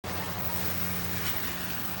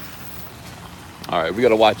All right, we got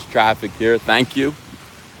to watch traffic here. Thank you.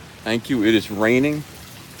 Thank you. It is raining.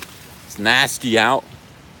 It's nasty out.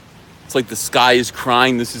 It's like the sky is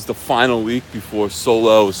crying. This is the final week before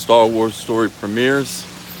Solo: A Star Wars Story premieres.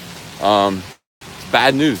 It's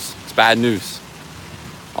bad news. It's bad news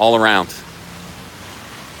all around.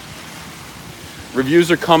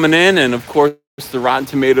 Reviews are coming in, and of course, the Rotten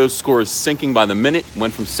Tomatoes score is sinking by the minute.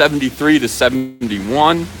 Went from 73 to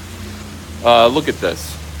 71. Look at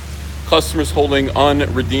this. Customers holding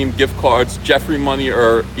unredeemed gift cards, Jeffrey money,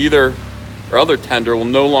 or other tender will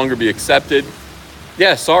no longer be accepted.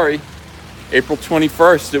 Yeah, sorry. April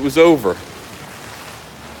 21st, it was over.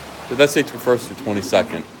 Did that say 21st or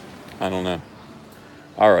 22nd? I don't know.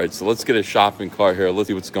 All right, so let's get a shopping cart here. Let's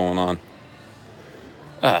see what's going on.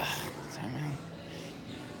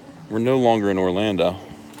 We're no longer in Orlando.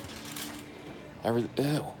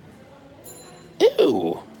 Ew.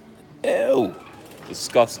 Ew. Ew.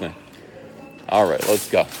 Disgusting. All right, let's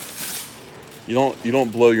go. You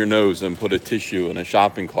don't blow your nose and put a tissue in a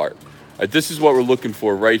shopping cart. All right, this is what we're looking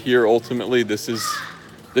for right here. Ultimately, this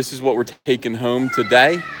is what we're taking home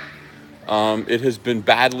today. It has been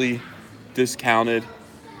badly discounted.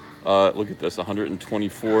 Look at this,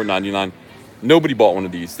 $124.99. Nobody bought one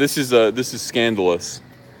of these. This is scandalous.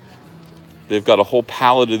 They've got a whole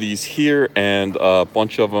pallet of these here and a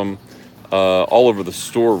bunch of them all over the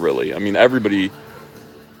store, really. I mean, everybody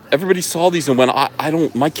saw these and went,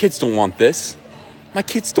 my kids don't want this. My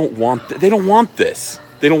kids don't want they don't want this.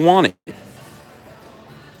 They don't want it.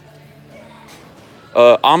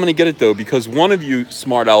 I'm going to get it, though, because one of you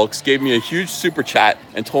smart Alex gave me a huge super chat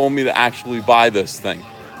and told me to actually buy this thing.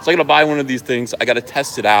 So I got to buy one of these things. I got to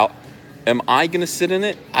test it out. Am I going to sit in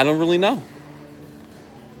it? I don't really know.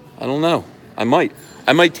 I don't know. I might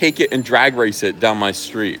take it and drag race it down my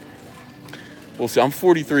street. We'll see. I'm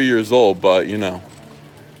 43 years old, but,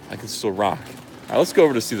 I can still rock. All right, let's go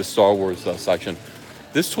over to see the Star Wars section.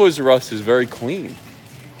 This Toys R Us is very clean.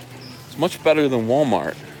 It's much better than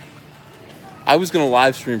Walmart. I was going to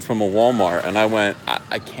live stream from a Walmart, and I went,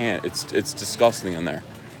 I can't. It's disgusting in there.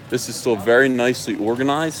 This is still very nicely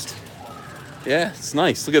organized. Yeah, it's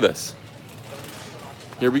nice. Look at this.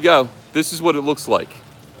 Here we go. This is what it looks like.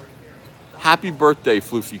 Happy birthday,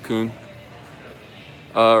 Floofy-kun.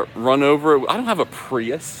 Run over. I don't have a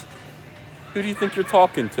Prius. Who do you think you're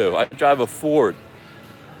talking to? I drive a Ford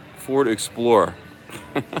Explorer.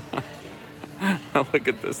 Look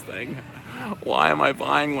at this thing. Why am I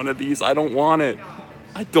buying one of these? I don't want it.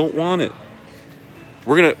 I don't want it.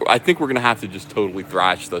 I think we're gonna have to just totally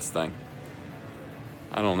thrash this thing.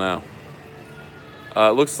 I don't know.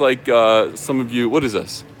 It looks like some of you. What is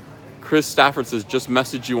this? Chris Stafford says, just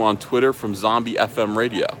message you on Twitter from Zombie FM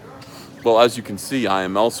Radio. Well, as you can see, I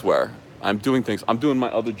am elsewhere. I'm doing things. I'm doing my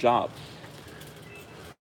other job.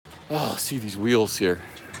 Oh, see these wheels here.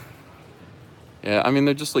 Yeah, I mean,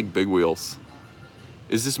 they're just like big wheels.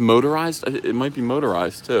 Is this motorized? It might be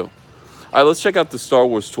motorized, too. All right, let's check out the Star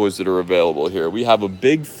Wars toys that are available here. We have a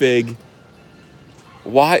Big Fig.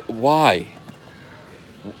 Why?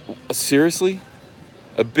 Seriously?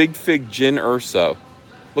 A Big Fig Jyn Erso.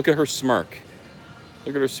 Look at her smirk.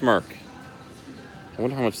 Look at her smirk. I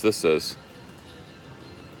wonder how much this is.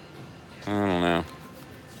 I don't know.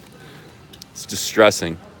 It's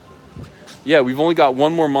distressing. Yeah, we've only got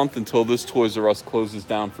one more month until this Toys R Us closes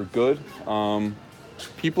down for good.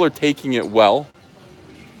 People are taking it well.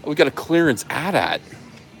 We got a clearance ad.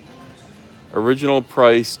 Original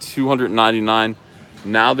price $299.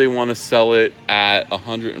 Now they want to sell it at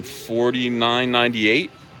 $149.98.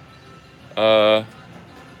 Can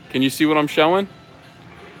you see what I'm showing?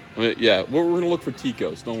 Yeah, we're gonna look for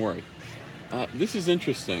Ticos. Don't worry. This is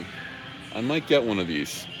interesting. I might get one of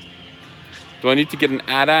these. Do I need to get an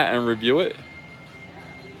ad and review it?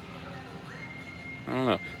 I don't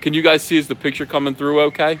know. Can you guys see, is the picture coming through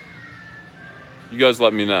okay? You guys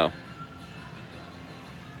let me know.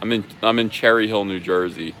 I'm in Cherry Hill, New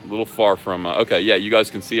Jersey. A little far from okay, yeah, you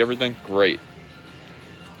guys can see everything? Great.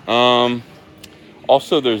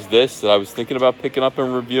 Also, there's this that I was thinking about picking up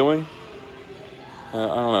and reviewing. I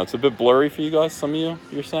don't know. It's a bit blurry for you guys, some of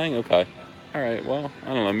you're saying? Okay. All right, well,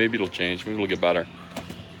 I don't know. Maybe it'll change. Maybe it'll get better.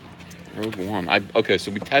 Rogue One. Okay,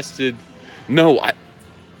 so we tested. No,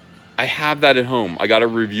 I have that at home. I got to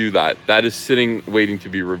review that. That is sitting waiting to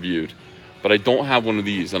be reviewed. But I don't have one of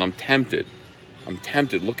these, and I'm tempted.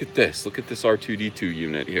 Look at this. Look at this R2-D2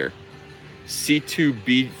 unit here.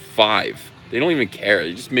 C2B5. They don't even care.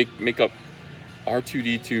 They just make up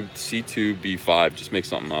R2-D2, C2B5. Just make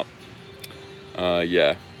something up.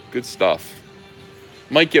 Yeah, good stuff.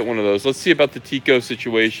 Might get one of those. Let's see about the Tico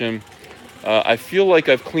situation. I feel like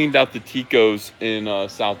I've cleaned out the Ticos in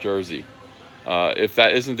South Jersey. If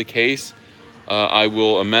that isn't the case, I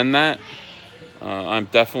will amend that. I'm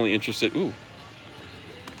definitely interested. Ooh,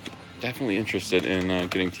 definitely interested in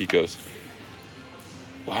getting Ticos.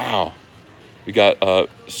 Wow, we got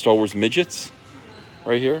Star Wars midgets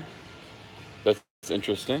right here. That's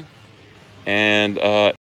interesting. And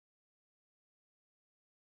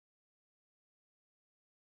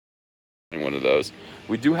one of those.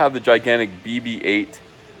 We do have the gigantic BB-8.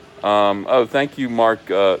 Oh, thank you, Mark.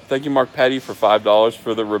 Thank you, Mark Petty, for $5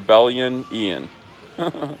 for the Rebellion, Ian.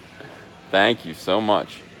 Thank you so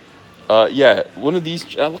much. Yeah, one of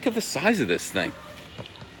these. Look at the size of this thing.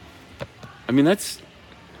 I mean, that's.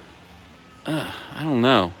 I don't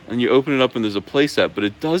know. And you open it up and there's a playset, but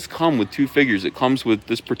it does come with two figures. It comes with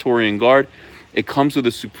this Praetorian Guard. It comes with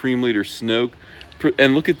a Supreme Leader Snoke.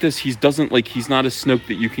 And look at this. He's not a Snoke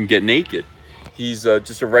that you can get naked. He's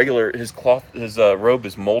just a regular. His robe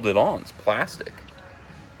is molded on. It's plastic.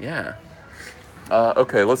 Yeah.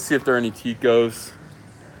 Okay, let's see if there are any Ticos.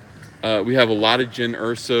 We have a lot of Jyn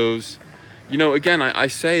Ursos. You know, again, I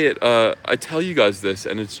say it, I tell you guys this,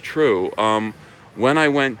 and it's true. When I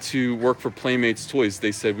went to work for Playmates Toys,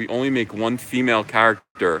 they said we only make one female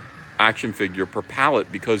character action figure per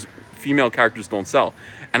pallet because female characters don't sell.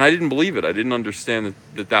 And I didn't believe it. I didn't understand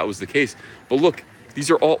that was the case. But look,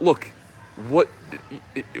 these are all, look, what,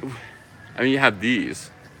 I mean, you have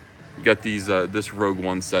these. You got these, this Rogue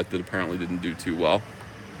One set that apparently didn't do too well.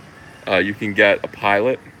 You can get a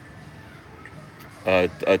pilot. A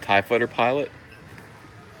TIE fighter pilot.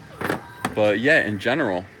 But yeah, in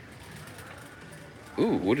general.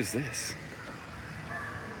 Ooh, what is this?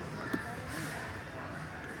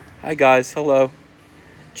 Hi guys, hello.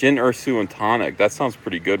 Jyn Ersu and Tonic. That sounds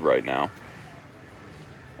pretty good right now.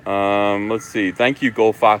 Let's see. Thank you,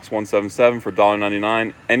 GoldFox177 for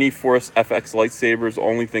 $1.99. Any Force FX lightsabers,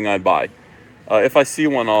 only thing I'd buy. If I see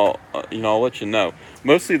one, I'll let you know.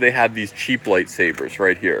 Mostly they have these cheap lightsabers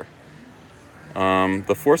right here.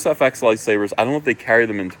 The Force FX lightsabers, I don't know if they carry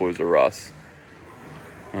them in Toys R Us.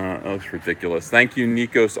 That looks ridiculous. Thank you,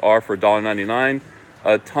 Nikos R, for $1.99.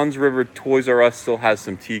 Tons River Toys R Us still has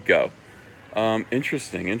some Tico.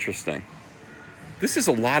 Interesting. This is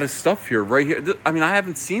a lot of stuff here, right here. I mean, I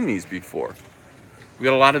haven't seen these before. We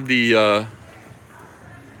got a lot of the,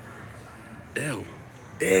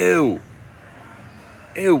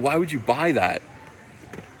 Ew, why would you buy that?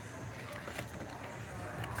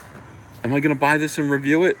 Am I going to buy this and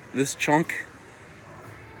review it? This chunk?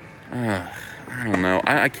 I don't know.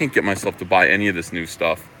 I can't get myself to buy any of this new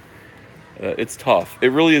stuff. It's tough. It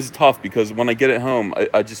really is tough because when I get it home,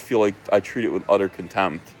 I just feel like I treat it with utter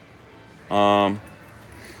contempt.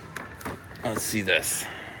 Let's see this.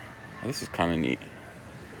 Oh, this is kind of neat.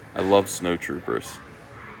 I love snowtroopers.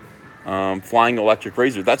 Flying electric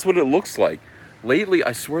razor. That's what it looks like. Lately,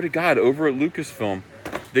 I swear to God, over at Lucasfilm,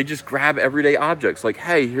 they just grab everyday objects. Like,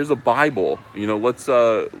 hey, here's a Bible. You know, let's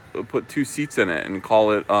put 2 seats in it and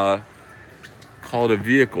call it a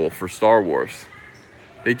vehicle for Star Wars.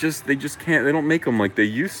 They just can't. They don't make them like they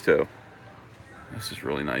used to. This is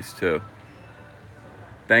really nice too.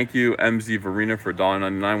 Thank you, MZ Verena, for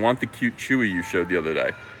 $1.99. Want the cute Chewie you showed the other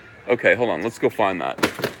day? Okay, hold on. Let's go find that.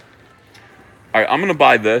 All right, I'm gonna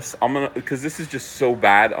buy this. Because this is just so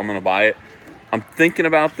bad. I'm gonna buy it. I'm thinking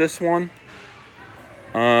about this one.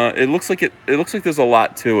 It looks like there's a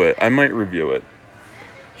lot to it. I might review it.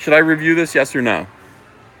 Should I review this? Yes or no?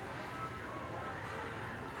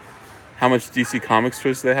 How much DC Comics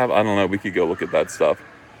toys do they have? I don't know. We could go look at that stuff.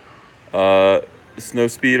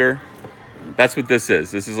 Snowspeeder. That's what this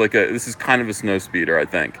is. This is kind of a snowspeeder, I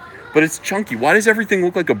think. But it's chunky. Why does everything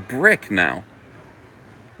look like a brick now?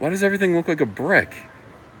 Why does everything look like a brick?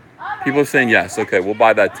 People are saying yes. Okay, we'll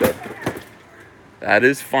buy that too. That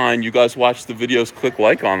is fine. You guys watch the videos, click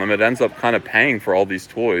like on them. It ends up kind of paying for all these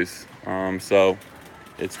toys. So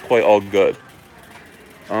it's quite all good.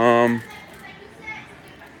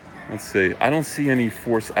 Let's see. I don't see any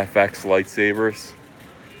Force FX lightsabers.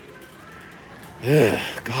 Ugh,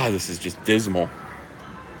 God, this is just dismal.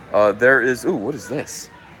 There is... Ooh, what is this?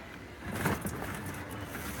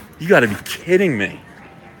 You gotta be kidding me.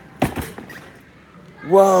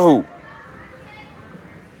 Whoa.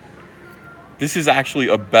 This is actually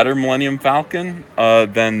a better Millennium Falcon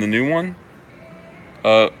than the new one.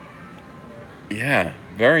 Yeah,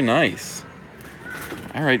 very nice.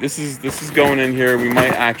 All right, this is going in here. We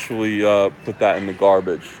might actually put that in the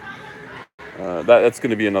garbage. That's going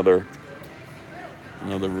to be another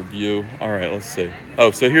review. All right, let's see.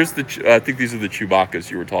 Oh, so here's I think these are the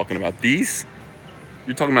Chewbacca's you were talking about. These?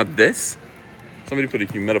 You're talking about this? Somebody put a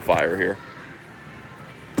humidifier here.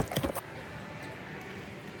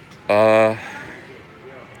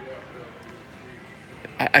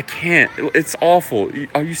 I can't. It's awful.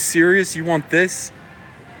 Are you serious? You want this?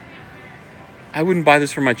 I wouldn't buy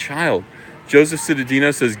this for my child. Joseph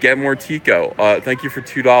Citadino says, get more Tico. Thank you for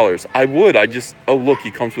 $2. I would. I just... Oh, look,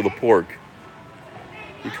 he comes with a pork.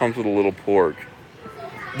 He comes with a little pork.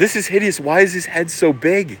 This is hideous. Why is his head so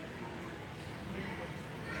big?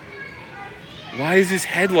 Why is his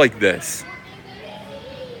head like this?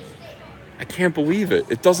 I can't believe it.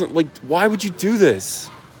 It doesn't, like... Why would you do this?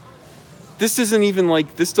 This isn't even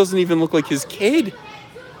like... This doesn't even look like his kid.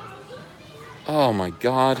 Oh, my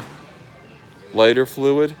God. Lighter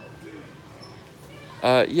fluid.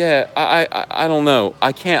 Yeah, I don't know.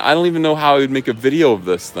 I don't even know how I would make a video of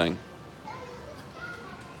this thing.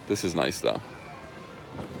 This is nice, though.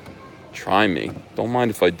 Try me. Don't mind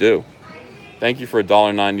if I do. Thank you for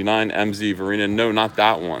 $1.99, MZ Verena. No, not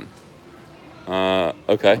that one.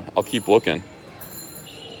 Okay, I'll keep looking.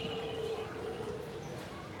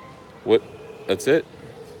 What? That's it?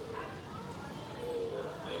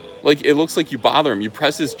 Like, it looks like you bother him. You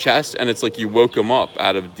press his chest, and it's like you woke him up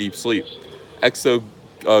out of deep sleep. Exo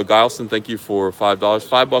Gileson, thank you for $5.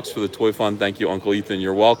 $5 for the toy fund. Thank you, Uncle Ethan.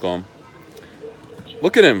 You're welcome.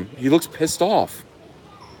 Look at him. He looks pissed off.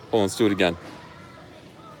 Hold on, let's do it again.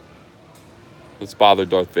 Let's bother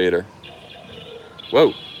Darth Vader.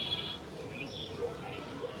 Whoa.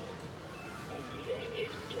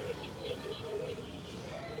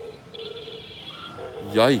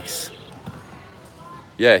 Yikes.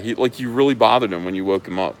 Yeah, you really bothered him when you woke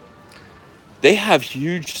him up. They have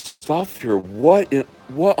huge stuff here. What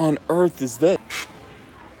on earth is this?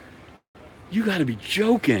 You gotta be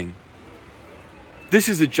joking. This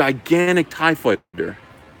is a gigantic TIE fighter.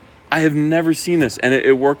 I have never seen this, and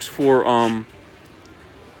it works for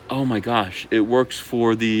oh my gosh, it works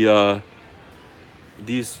for the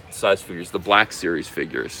these size figures, the Black Series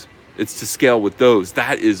figures. It's to scale with those.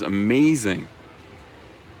 That is amazing.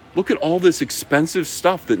 Look at all this expensive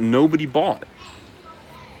stuff that nobody bought.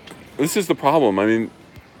 This is the problem. I mean,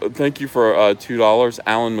 thank you for $2,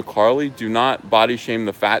 Alan McCarley. Do not body shame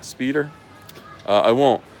the fat speeder. I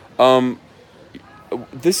won't.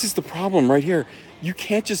 This is the problem right here. You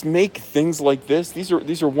can't just make things like this. These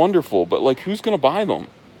are wonderful, but like, who's gonna buy them?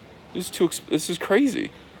 This is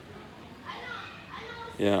crazy.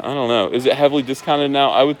 Yeah, I don't know. Is it heavily discounted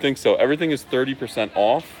now? I would think so. Everything is 30%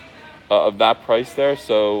 off of that price there.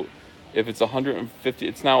 So if it's $150,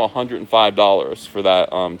 it's now $105 for that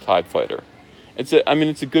TIE fighter. I mean,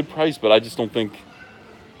 it's a good price, but I just don't think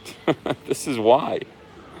this is why.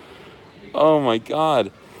 Oh my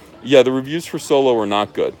God. Yeah, the reviews for Solo are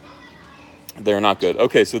not good. They're not good.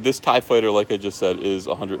 Okay, so this TIE fighter, like I just said, is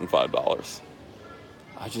 $105.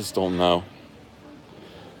 I just don't know.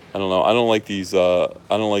 I don't know. I don't like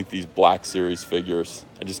these Black Series figures.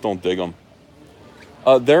 I just don't dig them.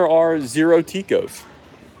 There are 0 Ticos.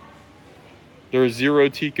 There are 0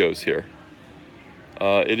 Ticos here.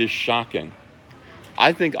 It is shocking.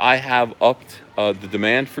 I think I have upped the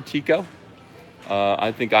demand for Tico.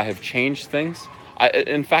 I think I have changed things.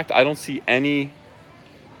 In fact, I don't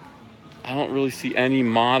really see any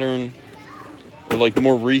modern or like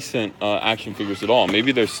more recent action figures at all.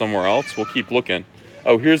 Maybe there's somewhere else. We'll keep looking.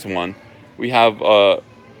 Oh, here's one. We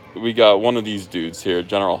got one of these dudes here,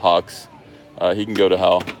 General Hux. He can go to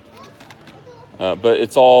hell. But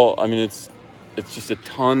it's all, I mean, it's just a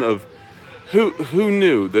ton of, who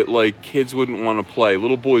knew that like kids wouldn't want to play,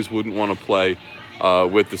 little boys wouldn't want to play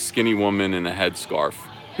with the skinny woman in a headscarf?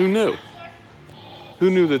 Who knew? Who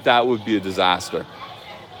knew that would be a disaster?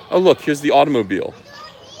 Oh, look, here's the automobile.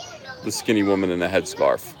 The skinny woman in a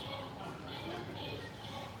headscarf.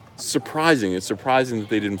 Surprising. It's surprising that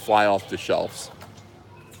they didn't fly off the shelves.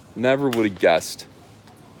 Never would have guessed.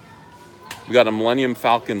 We got a Millennium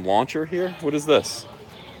Falcon launcher here. What is this?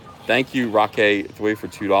 Thank you, Roque Thway, for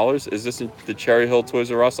 $2. Is this the Cherry Hill Toys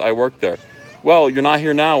R Us? I work there. Well, you're not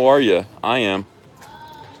here now, are you? I am.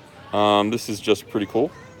 This is just pretty cool.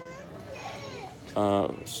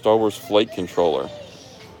 Star Wars flight controller.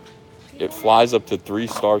 It flies up to 3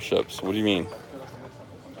 starships. What do you mean?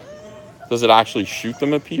 Does it actually shoot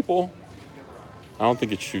them at people? I don't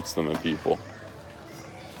think it shoots them at people.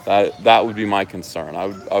 That would be my concern. I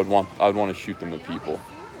would want to shoot them at people.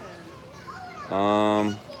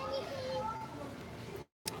 Oh,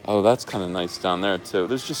 that's kind of nice down there too.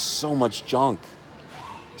 There's just so much junk.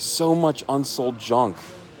 So much unsold junk.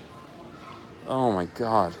 Oh my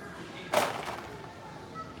God.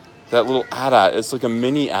 That little AT-AT, it's like a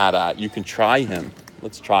mini AT-AT. You can try him.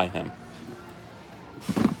 Let's try him.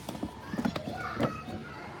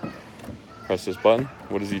 Press this button.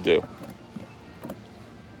 What does he do?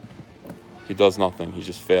 He does nothing. He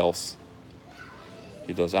just fails.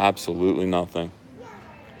 He does absolutely nothing.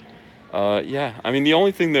 Yeah, I mean, the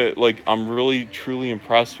only thing that like I'm really truly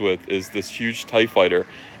impressed with is this huge TIE fighter,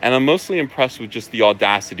 and I'm mostly impressed with just the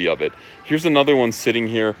audacity of it. Here's another one sitting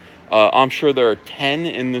here. I'm sure there are 10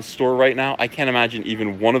 in the store right now. I can't imagine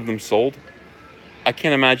even one of them sold. I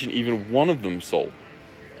can't imagine even one of them sold.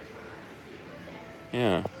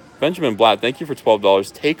 Yeah. Benjamin Blatt, thank you for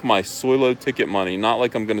 $12. Take my Soilo ticket money, not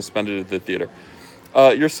like I'm going to spend it at the theater.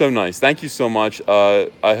 You're so nice. Thank you so much.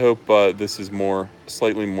 I hope this is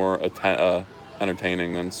slightly more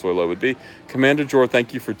entertaining than Soilo would be. Commander Jor,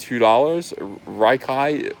 thank you for $2.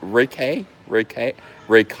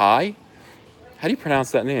 Raikai. How do you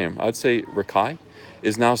pronounce that name? I'd say Raikai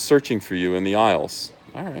is now searching for you in the aisles.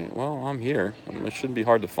 All right. Well, I'm here. It shouldn't be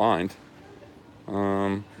hard to find.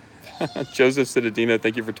 Joseph Citadino,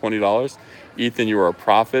 thank you for $20. Ethan, you are a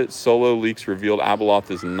prophet. Solo leaks revealed Abeloth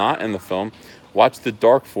is not in the film. Watch the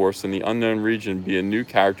Dark Force in the unknown region be a new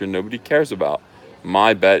character nobody cares about.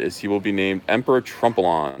 My bet is he will be named Emperor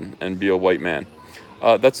Trumpelon and be a white man.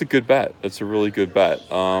 That's a good bet. That's a really good bet.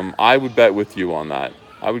 I would bet with you on that.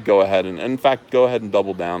 I would go ahead and in fact, go ahead and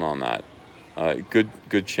double down on that.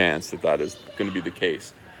 Good chance that is going to be the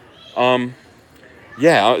case.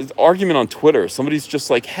 Yeah, argument on Twitter. Somebody's just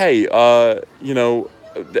like, hey, and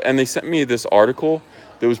they sent me this article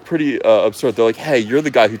that was pretty absurd. They're like, hey, you're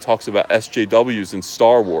the guy who talks about SJWs in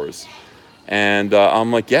Star Wars. And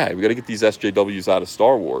I'm like, yeah, we got to get these SJWs out of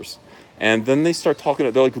Star Wars. And then they start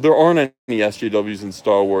talking, they're like, there aren't any SJWs in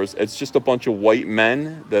Star Wars. It's just a bunch of white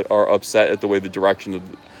men that are upset at the way the direction of...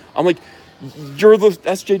 I'm like, you're the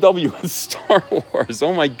SJW in Star Wars.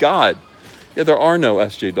 Oh my God. Yeah, there are no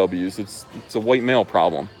SJWs. It's a white male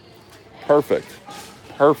problem. Perfect.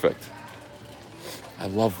 I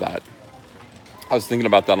love that. I was thinking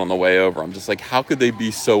about that on the way over. I'm just like, how could they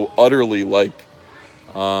be so utterly like,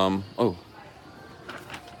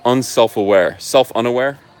 unself-aware,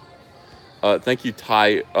 self-unaware? Thank you,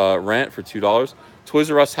 Ty Rant, for $2.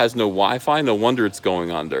 Toys R Us has no Wi-Fi. No wonder it's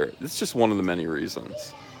going under. It's just one of the many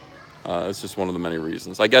reasons.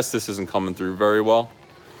 I guess this isn't coming through very well.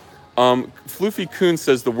 Floofy Coon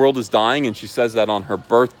says the world is dying, and she says that on her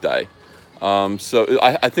birthday. So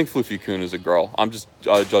I think Floofy Coon is a girl. I'm just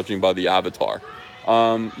judging by the avatar.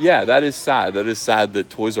 Yeah, that is sad. That is sad that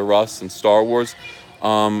Toys R Us and Star Wars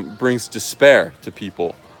brings despair to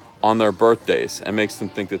people on their birthdays and makes them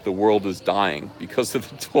think that the world is dying because of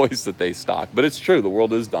the toys that they stock. But it's true, the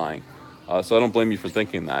world is dying. So I don't blame you for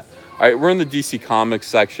thinking that. All right, we're in the DC Comics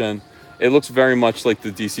section. It looks very much like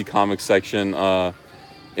the DC Comics section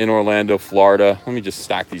in Orlando, Florida. Let me just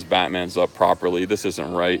stack these Batmans up properly. This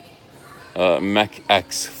isn't right. Mech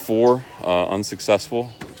X4,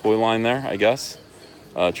 unsuccessful toy line there, I guess.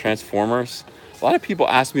 Transformers. A lot of people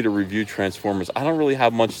ask me to review Transformers. I don't really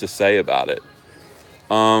have much to say about it.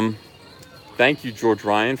 Thank you, George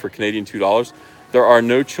Ryan, for Canadian $2. There are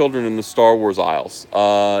no children in the Star Wars aisles.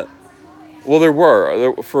 Well, there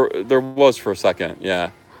was for a second,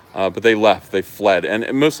 yeah. But they left. They fled.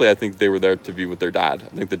 And mostly, I think they were there to be with their dad.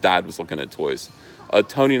 I think the dad was looking at toys.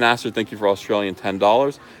 Tony Nasser, thank you for Australian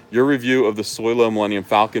 $10. Your review of the Soilo Millennium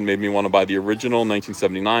Falcon made me want to buy the original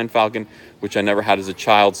 1979 Falcon, which I never had as a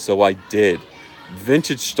child, so I did.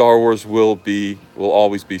 Vintage Star Wars will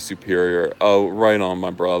always be superior. Oh, right on, my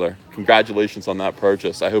brother. Congratulations on that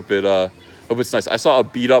purchase. I hope it's nice. I saw a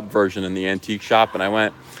beat up version in the antique shop, and I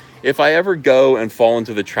went, if I ever go and fall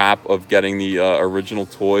into the trap of getting the original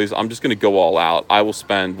toys, I'm just going to go all out. I will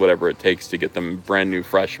spend whatever it takes to get them in brand new,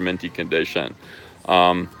 fresh, minty condition.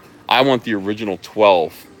 I want the original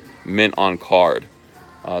 12 mint on card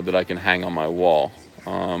that I can hang on my wall.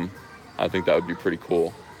 I think that would be pretty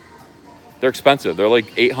cool. They're expensive. They're like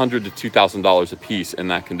 $800 to $2,000 a piece in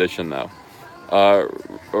that condition, though.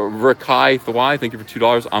 Rakai Thwai, thank you for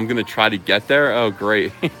 $2. I'm going to try to get there. Oh,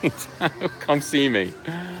 great. Come see me.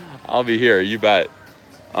 I'll be here. You bet.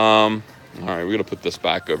 All right, we're going to put this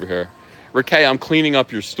back over here. Rakai, I'm cleaning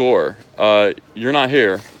up your store. You're not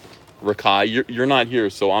here. Rakai, you're not here,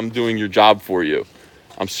 so I'm doing your job for you.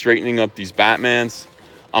 I'm straightening up these Batmans.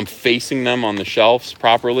 I'm facing them on the shelves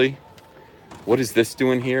properly. What is this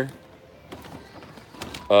doing here?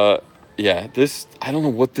 Yeah, I don't know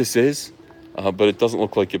what this is, but it doesn't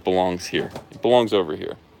look like it belongs here. It belongs over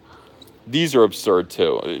here. These are absurd,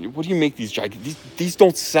 too. What do you make these gigantic... These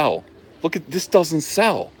don't sell. Look at... This doesn't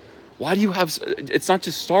sell. Why do you have... It's not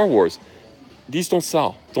just Star Wars. These don't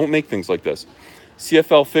sell. Don't make things like this.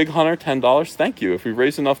 CFL Fig Hunter, $10. Thank you. If we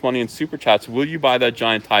raise enough money in Super Chats, will you buy that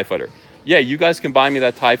giant TIE Fighter? Yeah, you guys can buy me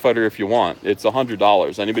that TIE Fighter if you want. It's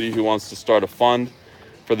 $100. Anybody who wants to start a fund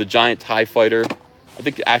for the giant TIE Fighter... I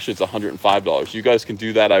think actually it's $105. You guys can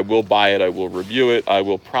do that. I will buy it. I will review it. I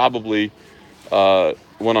will probably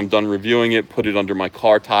when I'm done reviewing it, put it under my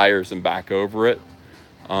car tires and back over it.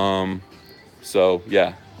 So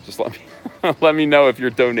yeah, just let me let me know if your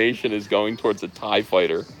donation is going towards a TIE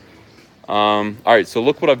fighter. All right, so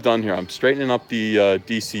look what I've done here. I'm straightening up the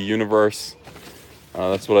DC universe.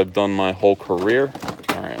 That's what I've done my whole career.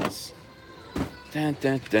 All right, let's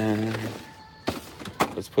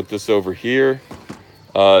put this over here.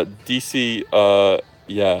 DC,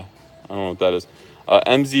 yeah, I don't know what that is.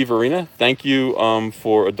 MZ Verena, thank you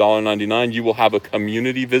for $1.99. You will have a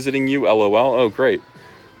community visiting you, LOL. Oh, great.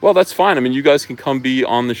 Well, that's fine. I mean, you guys can come be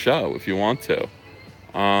on the show if you want to.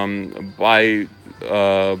 By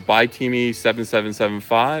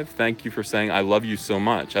Teamy7775, thank you for saying I love you so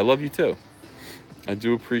much. I love you too. I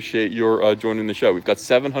do appreciate your joining the show. We've got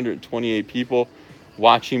 728 people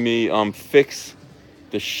watching me fix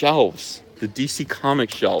the shelves, the DC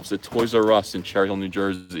comic shelves at Toys R Us in Cherry Hill, New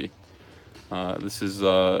Jersey. This is,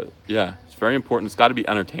 yeah, it's very important. It's got to be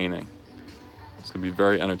entertaining. It's going to be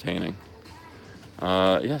very entertaining.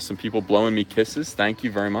 Yeah, some people blowing me kisses. Thank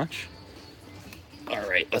you very much. All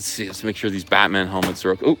right, let's see. Let's make sure these Batman helmets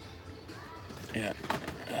are okay. Oh, yeah.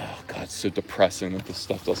 Oh, God, it's so depressing that this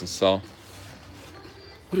stuff doesn't sell.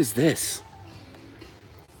 What is this?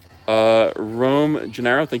 Rome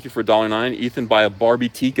Gennaro, thank you for $1.09. Ethan, buy a Barbie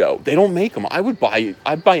Tico. They don't make them.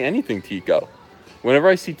 I'd buy anything Tico. Whenever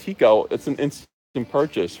I see Tico, it's an instant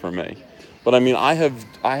purchase for me. But I mean, I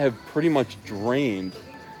have pretty much drained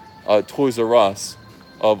Toys R Us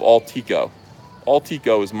of all Tico. All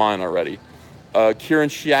Tico is mine already. Kieran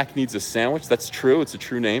Shiak needs a sandwich. That's true. It's a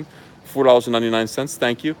true name. $4.99.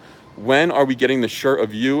 Thank you. When are we getting the shirt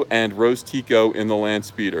of you and Rose Tico in the Land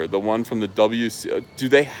Speeder? The one from the WC. Do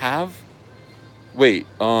they have? Wait.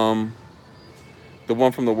 The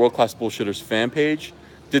one from the World Class Bullshitters fan page.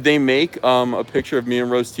 Did they make a picture of me and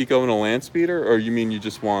Rose Tico in a Land Speeder, or you mean you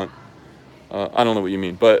just want? I don't know what you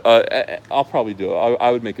mean, but I'll probably do it.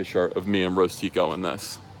 I would make a shirt of me and Rose Tico in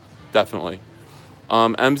this, definitely.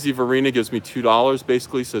 MZ Verena gives me $2.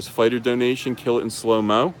 Basically says fighter donation, kill it in slow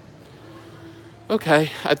mo. Okay,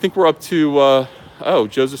 I think we're up to,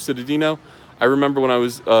 Joseph Citadino. I remember when I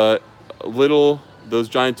was little, those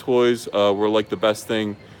giant toys were like the best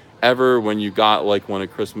thing ever when you got like one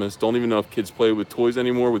at Christmas. Don't even know if kids play with toys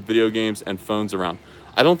anymore with video games and phones around.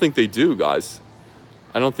 I don't think they do, guys.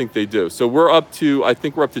 I don't think they do. So I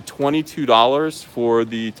think we're up to $22 for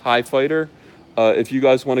the TIE Fighter. If you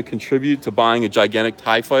guys want to contribute to buying a gigantic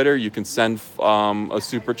TIE Fighter, you can send a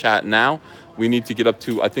super chat now. We need to get up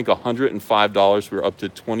to, I think, $105. We're up to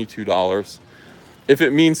 $22. If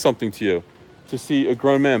it means something to you to see a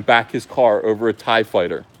grown man back his car over a TIE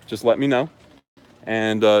Fighter, just let me know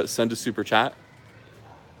and send a super chat,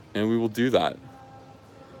 and we will do that.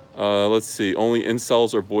 Let's see. Only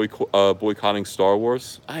incels are boycotting Star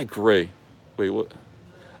Wars. I agree. Wait, what?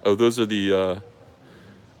 Oh, those are the...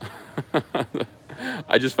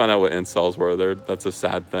 I just found out what incels were. That's a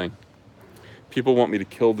sad thing. People want me to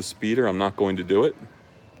kill the speeder. I'm not going to do it.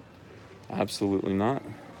 Absolutely not.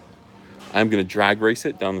 I'm going to drag race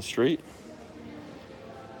it down the street.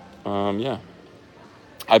 Yeah.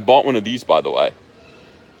 I bought one of these, by the way.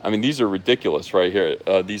 I mean, these are ridiculous right here.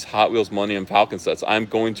 These Hot Wheels Millennium Falcon sets. I'm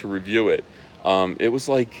going to review it. It was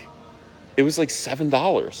like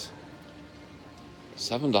 $7.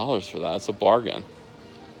 $7 for that. It's a bargain.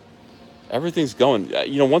 Everything's going.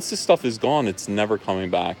 You know, once this stuff is gone, it's never coming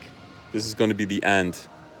back. This is going to be the end.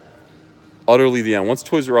 Utterly the end. Once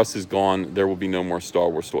Toys R Us is gone, there will be no more Star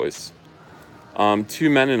Wars toys. Two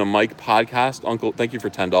Men and a Mic podcast. Uncle, thank you for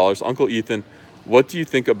 $10. Uncle Ethan, what do you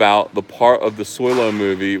think about the part of the Soilo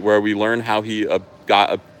movie where we learn how he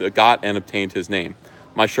got and obtained his name?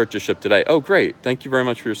 My shirt just shipped today. Oh, great. Thank you very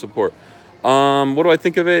much for your support. What do I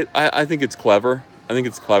think of it? I think it's clever. I think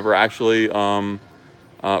it's clever, actually, from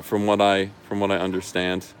what I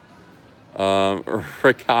understand.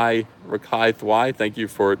 Rakai Thwy, thank you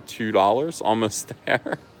for $2. Almost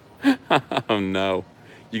there. Oh, no.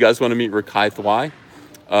 You guys want to meet Rakai Thwy?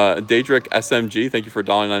 Daedric SMG, thank you for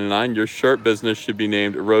 $1.99. Your shirt business should be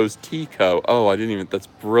named Rose Tico. Oh, I didn't even, that's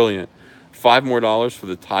brilliant. $5 more for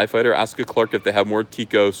the TIE Fighter. Ask a clerk if they have more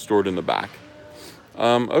Tico stored in the back.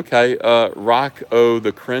 Okay, Rock O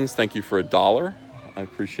the Crins, thank you for $1. I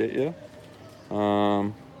appreciate you.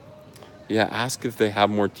 Yeah, ask if they have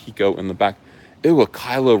more Tico in the back. Ew, a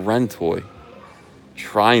Kylo Ren toy.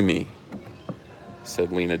 Try me,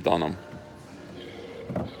 said Lena Dunham.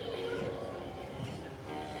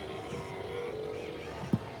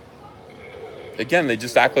 Again, they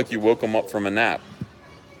just act like you woke them up from a nap.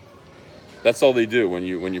 That's all they do when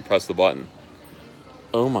you press the button.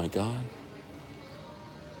 Oh my God.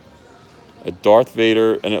 A Darth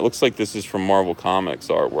Vader, and it looks like this is from Marvel Comics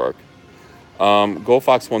artwork.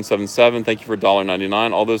 GoldFox177, thank you for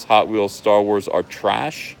 $1.99. All those Hot Wheels Star Wars are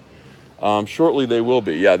trash. Shortly they will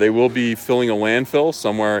be. Yeah, they will be filling a landfill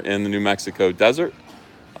somewhere in the New Mexico desert.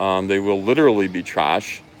 They will literally be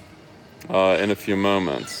trash in a few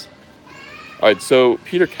moments. All right, so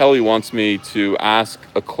Peter Kelly wants me to ask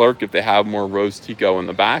a clerk if they have more Rose Tico in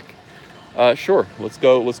the back. Sure, let's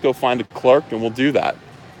go find a clerk and we'll do that.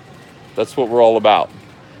 That's what we're all about.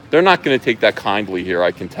 They're not going to take that kindly here,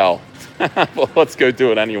 I can tell. Well, let's go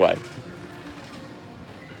do it anyway.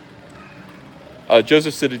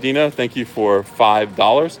 Joseph Citadino, thank you for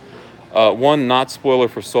 $5. One not spoiler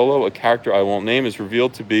for Solo, a character I won't name is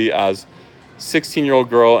revealed to be as 16-year-old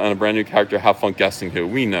girl and a brand new character. Have fun guessing who.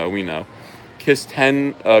 We know. Chris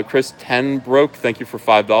 10 broke, thank you for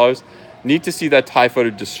 $5. Need to see that TIE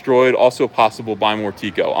fighter destroyed. Also possible buy more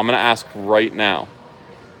Tico. I'm going to ask right now.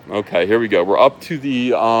 Okay, here we go. We're up to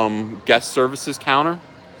the guest services counter.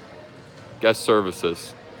 Guest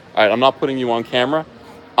services. All right, I'm not putting you on camera.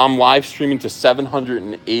 I'm live streaming to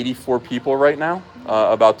 784 people right now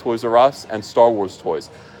about Toys R Us and Star Wars toys.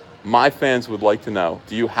 My fans would like to know,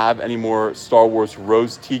 do you have any more Star Wars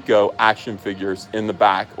Rose Tico action figures in the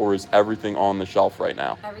back, or is everything on the shelf right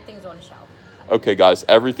now? Everything's on the shelf. Okay, guys,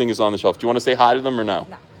 everything is on the shelf. Do you want to say hi to them or no?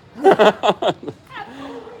 No.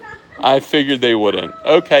 I figured they wouldn't.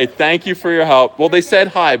 Okay, thank you for your help. Well, they said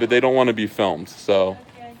hi, but they don't want to be filmed, so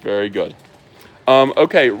very good.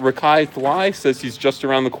 Okay, Rakai Thwai says he's just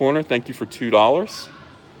around the corner. Thank you for $2.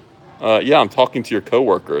 Yeah, I'm talking to your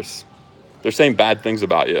coworkers. They're saying bad things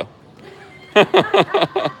about you.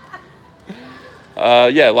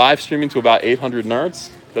 Yeah, live streaming to about 800 nerds.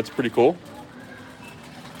 That's pretty cool.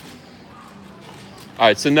 All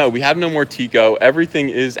right, so no, we have no more Tico. Everything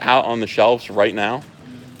is out on the shelves right now.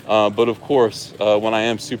 But of course, when I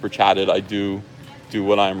am super chatted, I do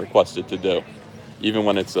what I am requested to do, even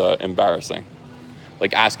when it's embarrassing.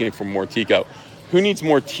 Like asking for more Tico. Who needs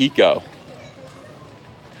more Tico?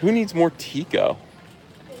 Who needs more Tico?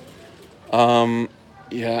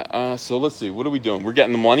 Yeah, so let's see. What are we doing? We're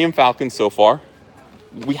getting the Millennium Falcon so far.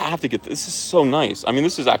 We have to get this. This is so nice. I mean,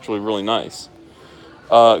 this is actually really nice.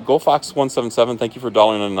 GoldFox177, thank you for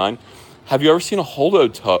 $1.99. Have you ever seen a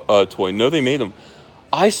Holdo toy? No, they made them.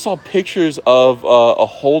 I saw pictures of a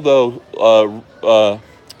Holdo,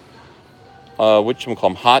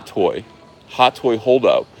 whatchamacallem, Hot Toy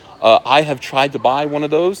Holdo. I have tried to buy one of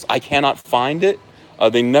those. I cannot find it.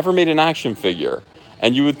 They never made an action figure.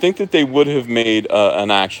 And you would think that they would have made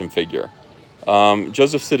an action figure.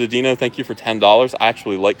 Joseph Citadino, thank you for $10. I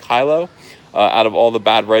actually like Kylo. Out of all the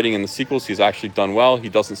bad writing in the sequels, he's actually done well. He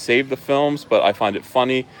doesn't save the films, but I find it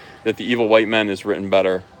funny that the evil white man is written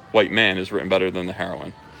better than the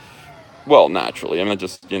heroine. Well, naturally. I mean,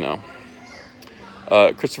 just, you know.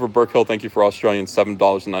 Christopher Burkhill, thank you for Australian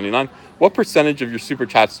 $7.99. What percentage of your super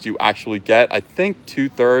chats do you actually get? I think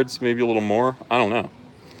 2/3, maybe a little more. I don't know.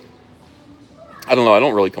 I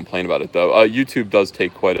don't really complain about it though. YouTube does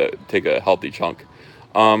take a healthy chunk.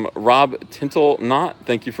 Rob Tintle Knot,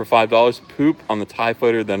 thank you for $5. Poop on the TIE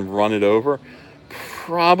fighter, then run it over.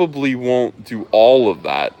 Probably won't do all of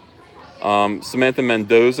that. Samantha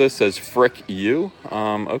Mendoza says frick you.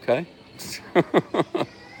 Okay.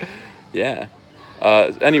 Yeah.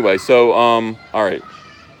 Anyway, so all right.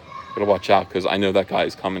 Gotta watch out because I know that guy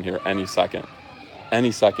is coming here any second.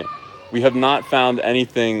 Any second. We have not found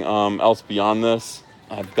anything else beyond this.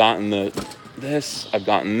 I've gotten this. I've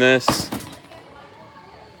gotten this.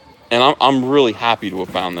 And I'm really happy to have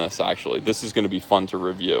found this, actually. This is going to be fun to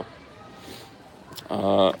review.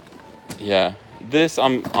 Yeah. This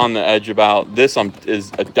I'm on the edge about. This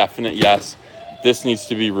is a definite yes. This needs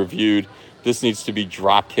to be reviewed. This needs to be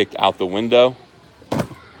drop kicked out the window.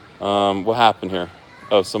 What happened here?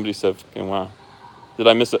 Oh, somebody said, wow. Did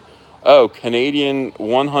I miss it? Oh, Canadian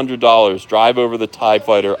 $100. Drive over the TIE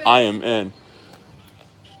fighter. I am in.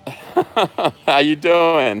 How you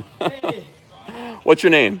doing? Hey. What's your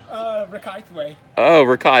name? Rakai Thway. Oh,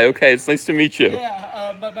 Rakai. Okay, it's nice to meet you.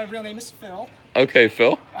 Yeah, but my real name is Phil. Okay,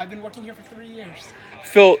 Phil. I've been working here for 3 years.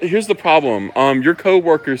 Phil, here's the problem. Your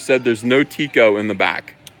coworker said there's no Tico in the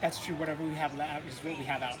back. That's true. Whatever we have out is what we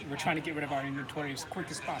have out. We're trying to get rid of our inventory as quick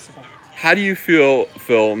as possible. How do you feel,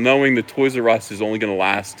 Phil, knowing that Toys R Us is only going to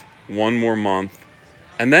last one more month?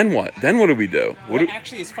 And then what? Then what do we do?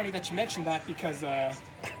 Actually, it's funny that you mentioned that because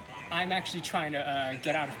I'm actually trying to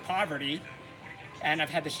get out of poverty. And I've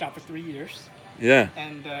had this shop for 3 years. Yeah.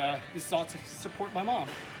 And this is all to support my mom.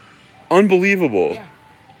 Unbelievable. Yeah.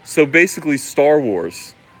 So basically, Star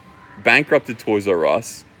Wars bankrupted Toys R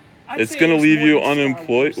Us. It's going to leave you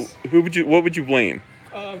unemployed. What would you blame?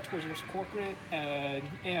 Toys R Us corporate,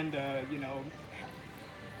 and you know,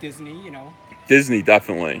 Disney. You know, Disney,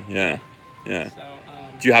 definitely. Yeah. Yeah. so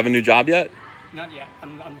Do you have a new job yet? not yet.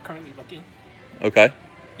 I'm currently looking. Okay. Yeah.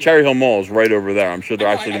 Cherry Hill Mall is right over there. I'm sure they're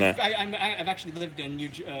I actually know, gonna. I've actually lived in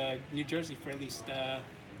New Jersey for at least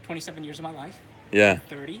 27 years of my life. Yeah.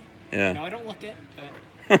 30. Yeah. No, I don't look it,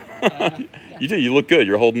 but yeah. You do. You look good.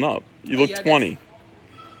 You're holding up. You look Yeah, 20.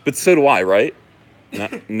 But so do I, right? No,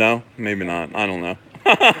 no, maybe not. I don't know.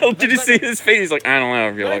 Did you see his face? He's like, I don't know.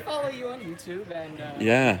 I feel But I like. follow you on YouTube, and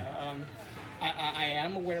Yeah. I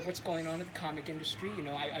am aware of what's going on in the comic industry. You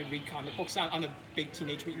know, I read comic books. I'm a big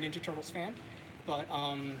Teenage Mutant Ninja Turtles fan, but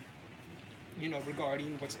you know,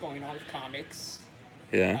 regarding what's going on with comics,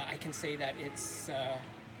 Yeah. I can say that it's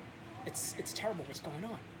terrible what's going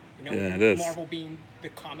on. You know, Yeah, it is. Marvel being the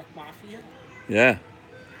comic mafia. Yeah.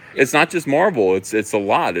 It's not just Marvel. It's a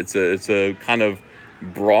lot. It's a kind of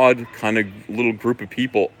broad kind of little group of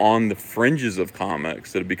people on the fringes of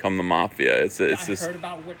comics that have become the mafia. It's I this. heard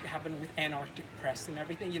about what happened with Anarchic Press and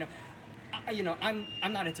everything. You know, I'm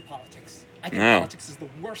not into politics. I think No. politics is the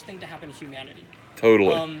worst thing to happen to humanity.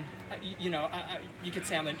 Totally. You know, you could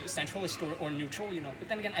say I'm a centralist or neutral. You know, but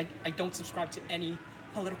then again, I don't subscribe to any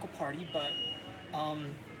political party. But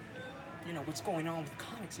you know, what's going on with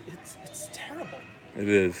comics? It's terrible. It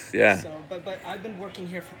is. Yeah. So, but I've been working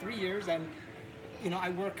here for 3 years, and you know, I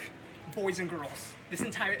work boys and girls. This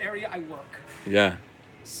entire area, I work. Yeah.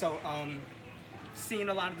 So, seeing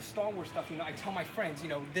a lot of the Star Wars stuff, you know, I tell my friends, you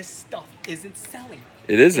know, this stuff isn't selling.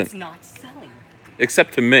 It isn't. It's not selling.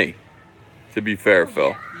 Except to me. To be fair,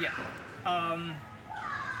 Phil. Yeah.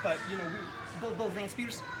 But you know, those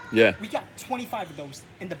LANDSPEEDERS. Yeah. We got 25 of those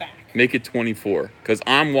in the back. Make it 24, because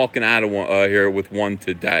I'm walking out of one, here with one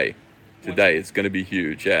today. Today, it's going to be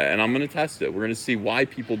huge, yeah. And I'm going to test it. We're going to see why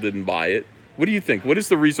people didn't buy it. What do you think? What is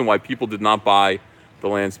the reason why people did not buy the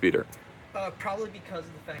LANDSPEEDER? Probably because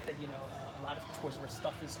of the fact that, you know, a lot of Toys R Us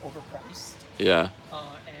stuff is overpriced. Yeah.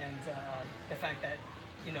 And the fact that,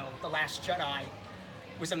 you know, The Last Jedi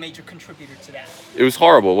was a major contributor to that. It was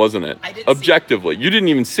horrible, wasn't it? I didn't Objectively. You didn't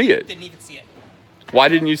even see it. Didn't even see it. Why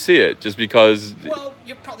didn't you see it? Just because... Well,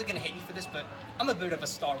 you're probably going to hate me for this, but I'm a bit of a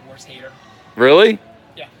Star Wars hater. Really?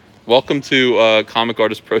 Yeah. Welcome to Comic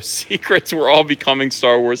Artist Pro Secrets. We're all becoming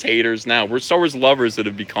Star Wars haters now. We're Star Wars lovers that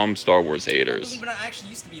have become Star Wars haters. But I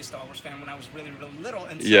actually used to be a Star Wars fan when I was really, really little.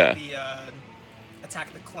 Until Yeah. the Attack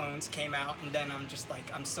of the Clones came out, and then I'm just like,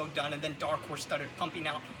 I'm so done. And then Dark Horse started pumping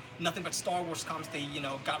out nothing but Star Wars comics. They, you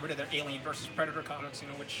know, got rid of their Alien versus Predator comics, you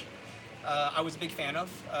know, which I was a big fan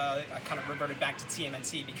of. I kind of reverted back to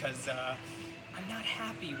TMNT because I'm not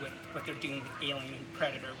happy with what they're doing with Alien and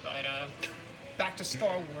Predator. But back to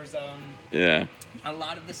Star Wars, Yeah. a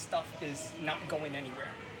lot of this stuff is not going anywhere.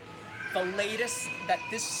 The latest that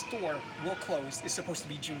this store will close is supposed to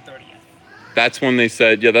be June 30th. That's when they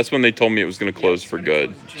said, yeah, that's when they told me it was going to close it's for gonna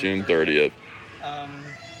good. close June 30th. I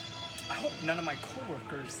hope none of my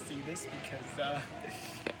coworkers see this because,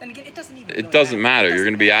 and again, it doesn't even. It doesn't matter. You're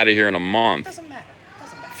going to be out of here in a It month. doesn't matter. It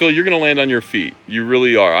doesn't matter. Phil, you're going to land on your feet. You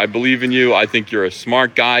really are. I believe in you. I think you're a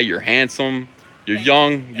smart guy. You're handsome. You're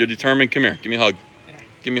young. You're determined. Come here. Give me a hug.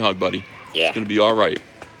 Give me a hug, buddy. Yeah. It's going to be all right.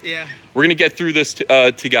 Yeah. We're going to get through this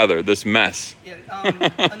together, this mess. Yeah.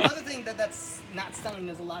 Another thing that's not selling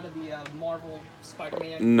is a lot of the Marvel,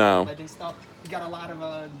 Spider-Man, No. Legend stuff. We got a lot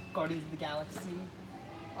of Guardians of the Galaxy.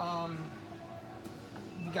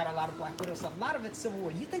 We got a lot of Black Widow stuff. A lot of it's Civil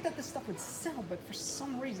War. You think that this stuff would sell, but for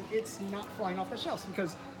some reason it's not flying off the shelves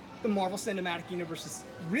because the Marvel Cinematic Universe is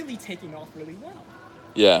really taking off really well.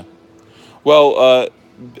 Yeah. Well,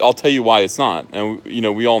 I'll tell you why it's not. And, you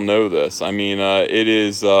know, we all know this. I mean, it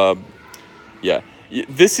is, yeah.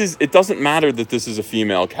 It doesn't matter that this is a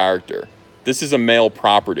female character. This is a male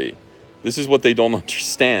property. This is what they don't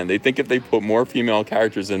understand. They think if they put more female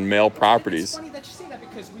characters in male properties. It's funny that you say that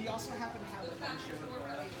because we also happen to have a bunch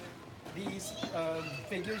of these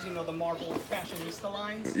figures, you know, the Marvel Fashionista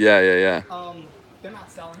lines. Yeah, yeah, yeah. They're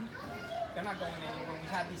not selling. They're not going anywhere.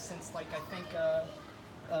 We've had these since, like, I think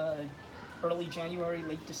early January,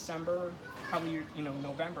 late December, probably, you know,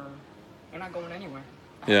 November. They're not going anywhere.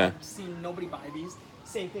 Yeah. I've seen nobody buy these.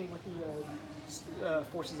 Same thing with the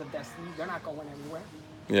Forces of Destiny. They're not going anywhere.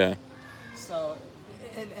 Yeah. So,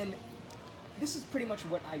 and this is pretty much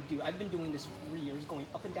what I do. I've been doing this for 3 years, going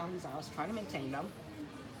up and down these aisles, trying to maintain them.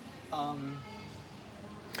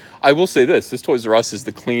 I will say this Toys R Us is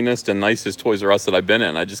the cleanest and nicest Toys R Us that I've been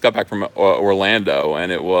in. I just got back from Orlando,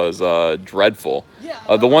 and it was dreadful. Yeah,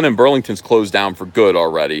 the one in Burlington's closed down for good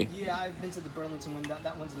already. Yeah, I've been to the Burlington one.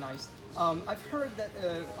 That one's nice. I've heard that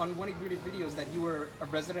on one of your videos that you were a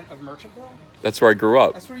resident of Merchantville. That's where I grew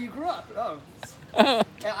up. That's where you grew up. Oh, Yeah,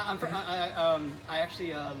 I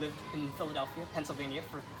actually lived in Philadelphia, Pennsylvania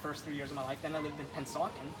for the first 3 years of my life. Then I lived in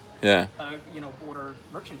Pennsauken, Yeah. border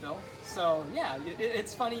Merchantville. So yeah,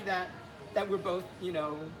 it's funny that we're both,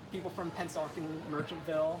 people from Pennsauken,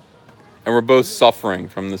 Merchantville. And we're both suffering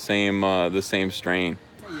from the same strain.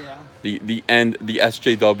 Yeah. The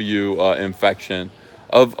SJW infection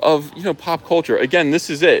of pop culture. Again, this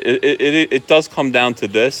is it. It does come down to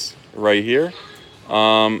this right here.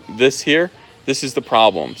 This here. This is the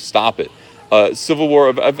problem. Stop it. Civil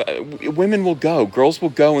War women will go, girls will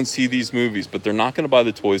go and see these movies, but they're not going to buy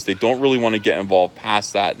the toys. They don't really want to get involved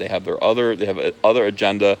past that. They have other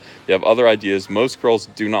agenda. They have other ideas. Most girls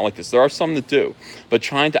do not like this. There are some that do, but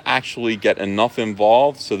trying to actually get enough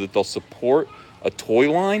involved so that they'll support a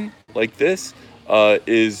toy line like this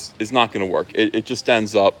is not going to work. It just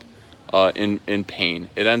ends up in pain.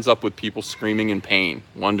 It ends up with people screaming in pain,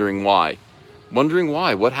 wondering why.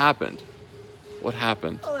 What happened. What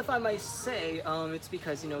happened? Well, if I might say, it's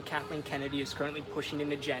because Kathleen Kennedy is currently pushing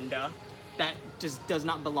an agenda that just does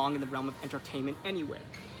not belong in the realm of entertainment anywhere.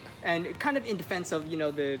 And kind of in defense of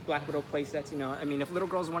the Black Widow playsets, I mean, if little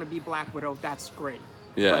girls want to be Black Widow, that's great.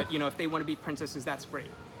 Yeah. But if they want to be princesses, that's great.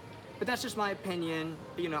 But that's just my opinion.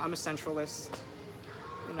 I'm a centralist.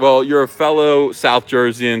 Well, you're a fellow South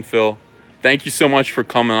Jerseyan, Phil. Thank you so much for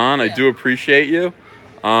coming on. Yeah. I do appreciate you.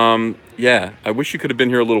 Yeah, I wish you could have been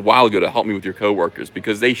here a little while ago to help me with your coworkers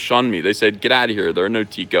because they shunned me. They said, "Get out of here. There are no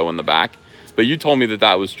Tico in the back." But you told me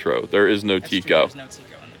that was true. There is no That's true, Tico. there's no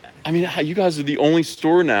Tico in the back. I mean, you guys are the only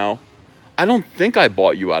store now. I don't think I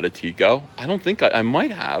bought you out of Tico. I don't think I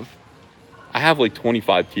might have. I have like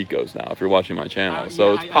 25 Ticos now if you're watching my channel,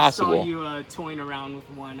 so it's possible. I saw you toying around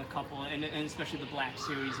with a couple, and especially the Black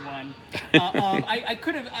Series one.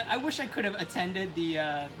 I wish I could have attended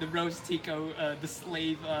the Rose Tico, the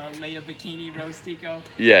slave Leia bikini Rose Tico.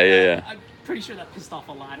 Yeah. I'm pretty sure that pissed off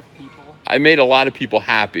a lot of people. I made a lot of people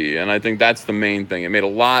happy, and I think that's the main thing. It made a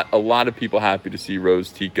lot of people happy to see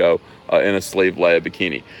Rose Tico in a slave Leia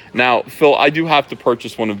bikini. Now, Phil, I do have to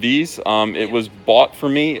purchase one of these. It was bought for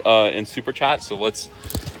me in Super Chat, so let's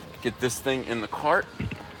get this thing in the cart.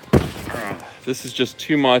 This is just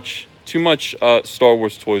too much Star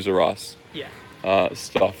Wars Toys R Us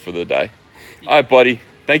stuff for the day. Yeah. All right, buddy.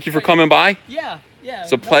 Thank you for coming by. Yeah.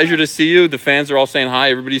 It's a pleasure to see you. The fans are all saying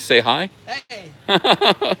hi. Everybody say hi. Hey. All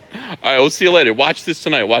right, we'll see you later. Watch this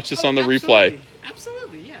tonight. Watch this on the replay.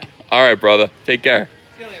 Absolutely, yeah. All right, brother. Take care.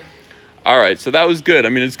 See you later. All right, so that was good. I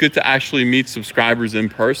mean, it's good to actually meet subscribers in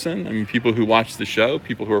person. I mean, people who watch the show,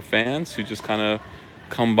 people who are fans, who just kind of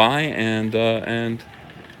come by and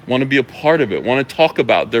want to be a part of it, want to talk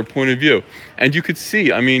about their point of view. And you could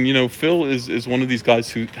see, I mean, Phil is one of these guys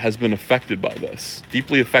who has been affected by this,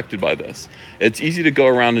 deeply affected by this. It's easy to go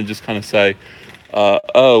around and just kind of say,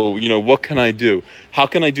 what can I do? How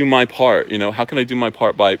can I do my part? How can I do my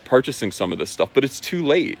part by purchasing some of this stuff? But it's too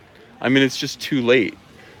late. I mean, it's just too late.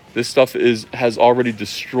 This stuff has already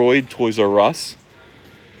destroyed Toys R Us.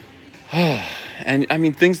 And I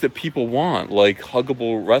mean, things that people want, like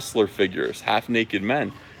huggable wrestler figures, half-naked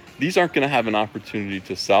men, these aren't going to have an opportunity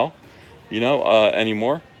to sell,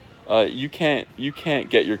 anymore. You can't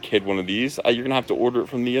get your kid one of these. You're going to have to order it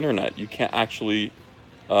from the internet. You can't actually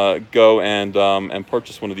go and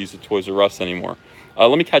purchase one of these at Toys R Us anymore.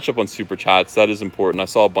 Let me catch up on Super Chats. That is important. I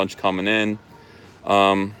saw a bunch coming in.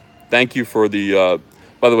 Thank you for the...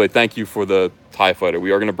 by the way, thank you for the TIE Fighter.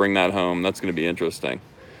 We are going to bring that home. That's going to be interesting.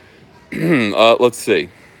 Let's see.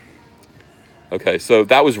 Okay, so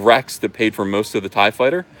that was Rex that paid for most of the TIE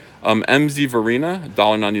Fighter. MZ Verena,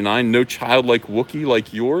 $1.99. No childlike Wookiee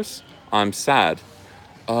like yours. I'm sad.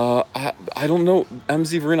 I don't know,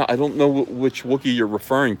 MZ Verena. I don't know which Wookiee you're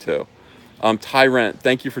referring to. Tyrant,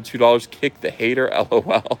 thank you for $2. Kick the hater,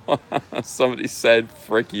 LOL. Somebody said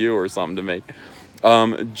frick you or something to me.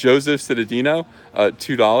 Joseph Citadino,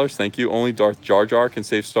 $2. Thank you. Only Darth Jar Jar can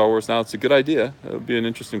save Star Wars now. It's a good idea. It would be an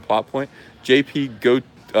interesting plot point. JP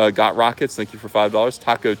Got Rockets. Thank you for $5.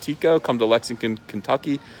 Taco Tico, come to Lexington,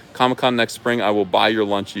 Kentucky. Comic-Con next spring. I will buy your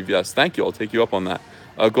lunch, EVS. Thank you. I'll take you up on that.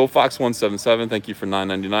 GoldFox177. Thank you for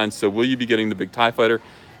 $9.99. So will you be getting the big TIE Fighter?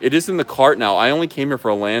 It is in the cart now. I only came here for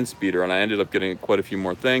a land speeder, and I ended up getting quite a few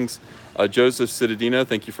more things. Joseph Citadino.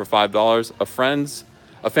 Thank you for $5.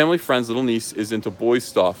 A family friend's little niece is into boy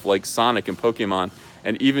stuff like Sonic and Pokemon,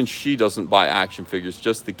 and even she doesn't buy action figures,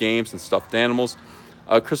 just the games and stuffed animals.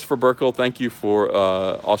 Christopher Burkle, thank you for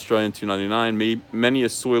Australian $2.99. Many a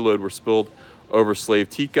soy load were spilled over slave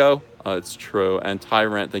Tico. It's true. And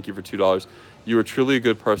Tyrant, thank you for $2. You are truly a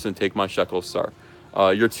good person. Take my shekel, sir.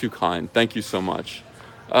 You're too kind. Thank you so much.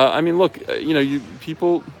 I mean, look,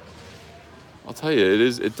 people... I'll tell you,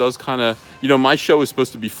 it does kind of, my show is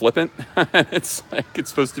supposed to be flippant. It's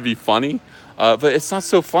supposed to be funny, but it's not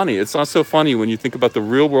so funny. It's not so funny when you think about the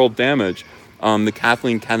real world damage that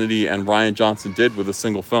Kathleen Kennedy and Rian Johnson did with a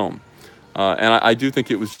single film. And I do think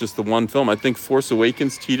it was just the one film. I think Force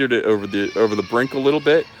Awakens teetered it over the brink a little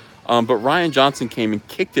bit, but Rian Johnson came and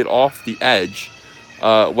kicked it off the edge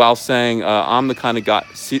while saying, "I'm the kind of guy."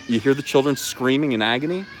 See, you hear the children screaming in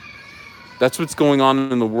agony. That's what's going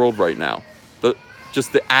on in the world right now.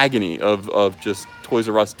 Just the agony of just Toys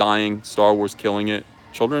R Us dying, Star Wars killing it.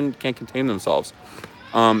 Children can't contain themselves.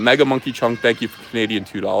 Mega Monkey Chunk, thank you for Canadian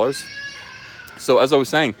 $2. So as I was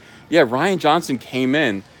saying, yeah, Rian Johnson came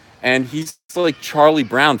in and he's like Charlie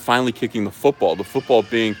Brown finally kicking the football. The football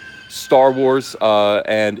being Star Wars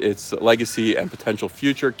and its legacy and potential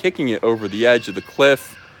future, kicking it over the edge of the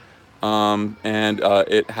cliff, and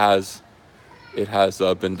it has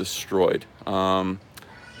been destroyed.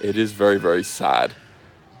 It is very, very sad.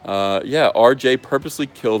 Yeah, RJ purposely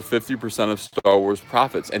killed 50% of Star Wars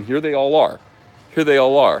profits, and here they all are. Here they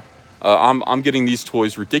all are. I'm getting these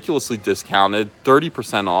toys ridiculously discounted,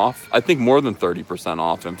 30% off. I think more than 30%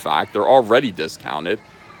 off, in fact. They're already discounted.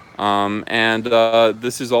 And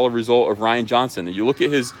this is all a result of Rian Johnson. And you look at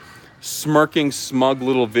his smirking, smug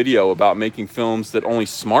little video about making films that only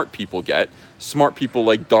smart people get, smart people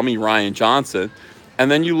like dummy Rian Johnson. And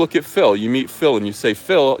then you look at Phil. You meet Phil and you say,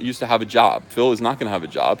 Phil used to have a job. Phil is not going to have a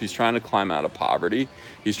job. He's trying to climb out of poverty.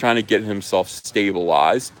 He's trying to get himself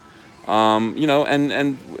stabilized.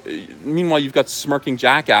 And meanwhile, you've got smirking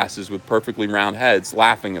jackasses with perfectly round heads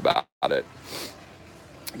laughing about it.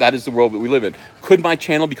 That is the world that we live in. Could my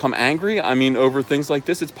channel become angry? I mean, over things like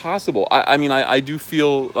this? It's possible. I do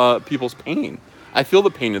feel people's pain. I feel the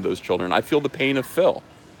pain of those children. I feel the pain of Phil.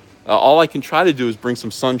 All I can try to do is bring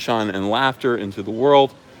some sunshine and laughter into the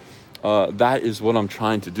world. That is what I'm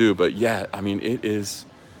trying to do. But yeah, I mean, it is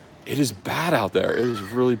bad out there. It is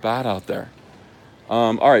really bad out there.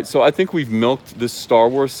 All right, so I think we've milked this Star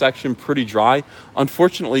Wars section pretty dry.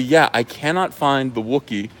 Unfortunately, yeah, I cannot find the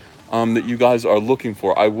Wookiee that you guys are looking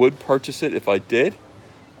for. I would purchase it if I did.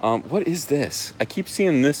 What is this? I keep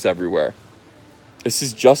seeing this everywhere. This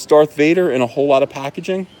is just Darth Vader in a whole lot of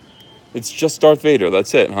packaging. It's just Darth Vader.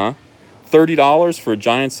 That's it, huh? $30 for a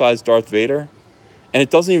giant-sized Darth Vader. And it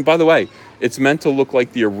doesn't even, by the way, it's meant to look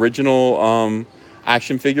like the original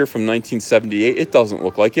action figure from 1978. It doesn't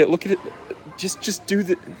look like it. Look at it. Just do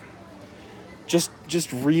the, it's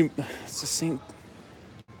the same.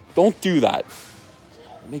 Don't do that.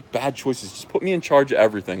 Make bad choices. Just put me in charge of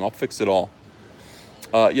everything. I'll fix it all.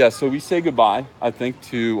 Yeah, so we say goodbye, I think,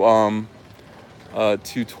 to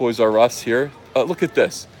Toys R Us here. Look at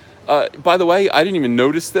this. By the way, I didn't even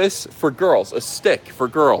notice this. For girls, a stick for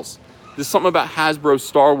girls. There's something about Hasbro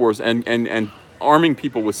Star Wars and arming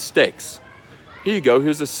people with sticks. Here you go.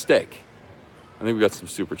 Here's a stick. I think we got some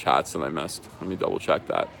super chats that I missed. Let me double check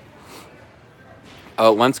that.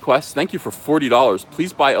 Lens Quest, thank you for $40.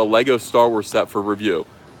 Please buy a Lego Star Wars set for review.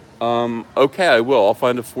 Okay, I will. I'll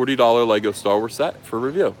find a $40 Lego Star Wars set for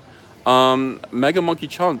review. Mega Monkey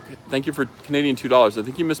Chunk, thank you for Canadian $2. I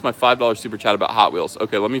think you missed my $5 super chat about Hot Wheels.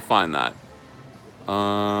 Okay, let me find that.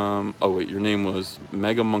 Oh wait, your name was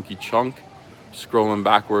Mega Monkey Chunk. Scrolling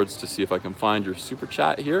backwards to see if I can find your super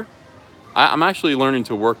chat here. I'm actually learning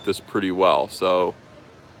to work this pretty well. So,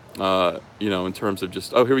 in terms of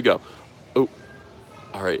just, oh, here we go. Oh,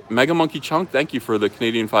 all right. Mega Monkey Chunk, thank you for the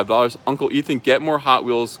Canadian $5. Uncle Ethan, get more Hot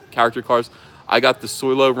Wheels character cars. I got the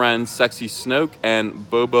Kylo Ren Sexy Snoke and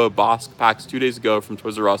Boba Bosk packs 2 days ago from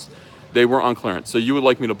Toys R Us. They were on clearance. So you would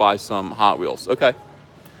like me to buy some Hot Wheels. Okay.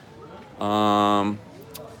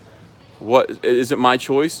 What, is it my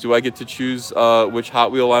choice? Do I get to choose which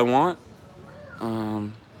Hot Wheel I want?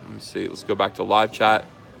 Let me see. Let's go back to live chat.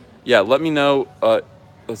 Yeah, let me know.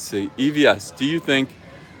 Let's see. EVS, do you think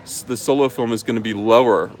the Solo film is going to be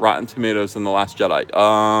lower Rotten Tomatoes than The Last Jedi?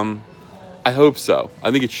 I hope so.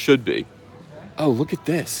 I think it should be. Oh, look at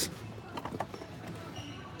this.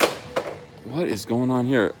 What is going on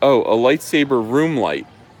here? Oh, a lightsaber room light.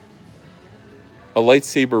 A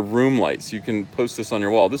lightsaber room light. So you can post this on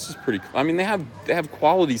your wall. This is pretty. I mean, they have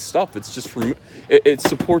quality stuff. It's just from. It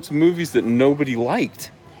supports movies that nobody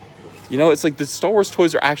liked. It's like the Star Wars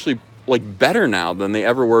toys are actually like better now than they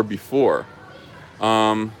ever were before.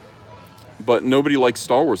 But nobody likes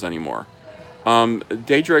Star Wars anymore.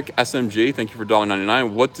 Daedric SMG, thank you for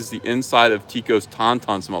 $1.99. What does the inside of Tico's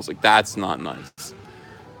Tauntaun smells like? That's not nice.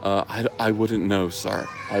 I wouldn't know, sir.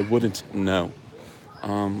 I wouldn't know.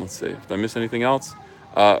 Let's see. Did I miss anything else?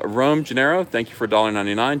 Rome Gennaro, thank you for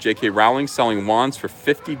 $1.99. J.K. Rowling selling wands for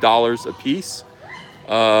 $50 a piece.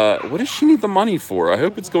 What does she need the money for? I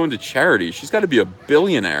hope it's going to charity. She's got to be a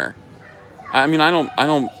billionaire. I mean, I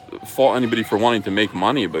don't fault anybody for wanting to make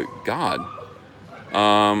money, but God.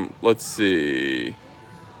 Let's see.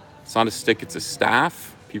 It's not a stick, it's a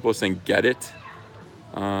staff. People are saying get it.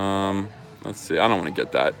 Let's see. I don't want to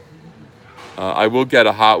get that. I will get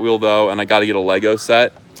a Hot Wheel though, and I got to get a Lego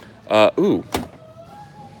set. Ooh.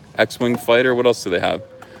 X-Wing fighter. What else do they have?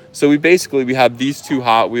 So we have these 2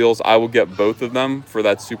 Hot Wheels. I will get both of them for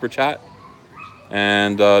that super chat.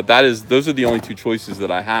 And those are the only 2 choices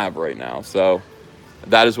that I have right now. So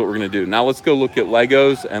that is what we're going to do. Now let's go look at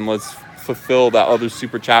Legos and let's fulfill that other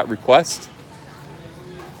super chat request.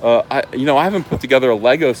 I haven't put together a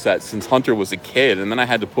Lego set since Hunter was a kid, and then I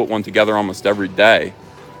had to put one together almost every day.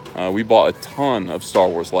 We bought a ton of Star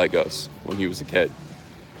Wars Legos when he was a kid.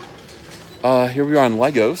 Here we are on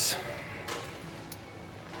Legos.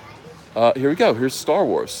 Here we go. Here's Star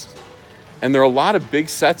Wars. And there are a lot of big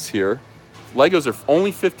sets here. Legos are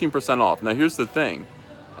only 15% off. Now, here's the thing.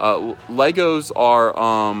 Legos are...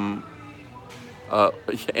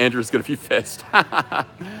 Andrew's going to be pissed.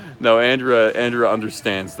 No, Andrea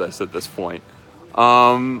understands this at this point.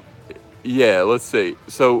 Yeah, let's see.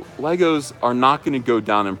 So Legos are not going to go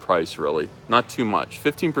down in price, really. Not too much.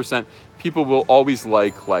 15%. People will always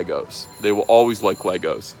like Legos. They will always like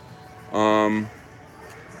Legos.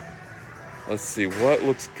 Let's see. What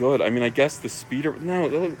looks good? I mean, I guess the speeder...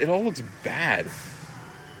 No, it all looks bad.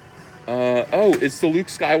 Oh, it's the Luke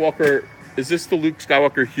Skywalker... Is this the Luke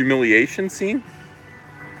Skywalker humiliation scene?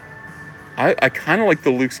 I kind of like the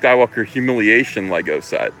Luke Skywalker humiliation Lego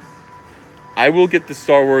set. I will get the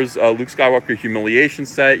Star Wars Luke Skywalker humiliation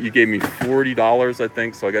set. You gave me $40, I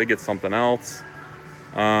think, so I got to get something else.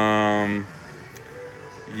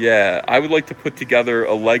 Yeah, I would like to put together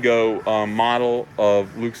a Lego model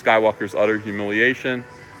of Luke Skywalker's utter humiliation.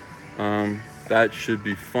 That should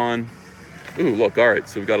be fun. Ooh, look, all right,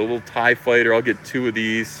 so we've got a little TIE fighter. I'll get 2 of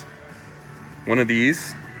these. One of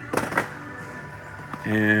these.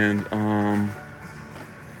 And,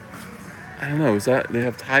 I don't know, is that, they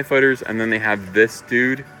have TIE fighters, and then they have this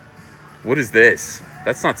dude. What is this?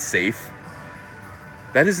 That's not safe.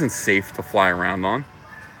 That isn't safe to fly around on.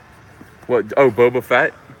 What, oh, Boba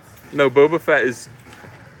Fett? No, Boba Fett is,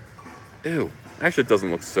 ew. Actually, it doesn't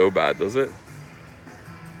look so bad, does it?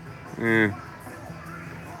 I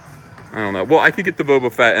don't know. Well, I could get the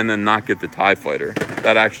Boba Fett and then not get the TIE fighter.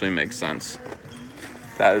 That actually makes sense.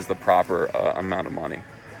 That is the proper amount of money.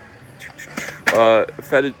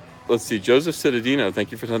 Let's see. Joseph Citadino,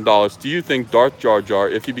 thank you for $10. Do you think Darth Jar Jar,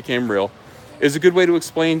 if he became real, is a good way to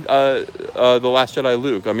explain The Last Jedi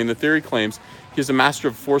Luke? I mean, the theory claims he's a master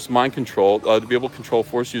of Force mind control to be able to control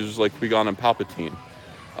Force users like Qui-Gon and Palpatine.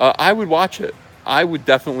 I would watch it. I would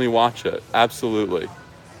definitely watch it. Absolutely.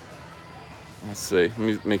 Let's see. Let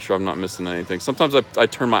me make sure I'm not missing anything. Sometimes I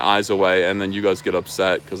turn my eyes away and then you guys get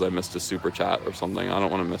upset because I missed a super chat or something. I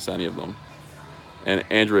don't want to miss any of them. And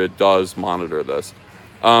Andrea does monitor this.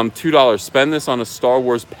 $2. Spend this on a Star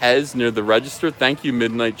Wars Pez near the register. Thank you,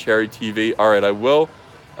 Midnight Cherry TV. All right, I will.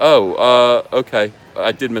 Oh, okay.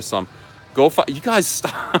 I did miss some. Gold Fox. You guys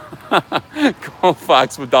stop. Gold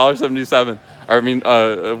Fox with $1.77. I mean,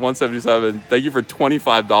 $1.77. Thank you for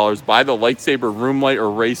 $25. Buy the lightsaber room light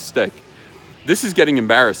or race stick. This is getting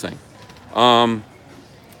embarrassing.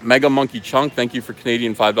 Mega Monkey Chunk, thank you for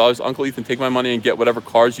Canadian $5. Uncle Ethan, take my money and get whatever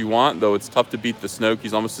cars you want, though it's tough to beat the Snoke.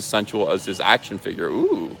 He's almost as sensual as his action figure.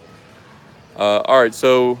 Ooh. All right,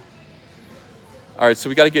 so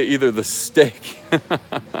we got to get either the stick. I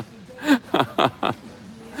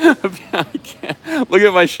can't. Look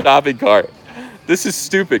at my shopping cart. This is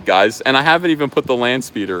stupid, guys, and I haven't even put the land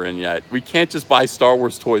speeder in yet. We can't just buy Star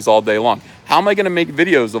Wars toys all day long. How am I going to make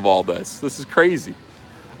videos of all this? This is crazy.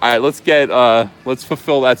 All right, let's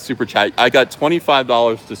fulfill that super chat. I got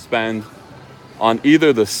 $25 to spend on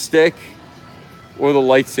either the stick or the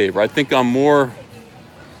lightsaber. I think I'm more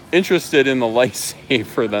interested in the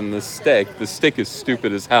lightsaber than the stick. The stick is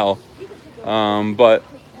stupid as hell. But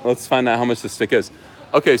let's find out how much the stick is.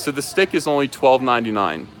 Okay, so the stick is only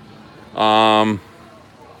 $12.99.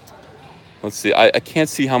 Let's see. I can't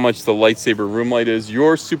see how much the lightsaber room light is.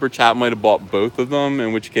 Your super chat might have bought both of them,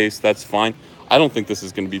 in which case that's fine. I don't think this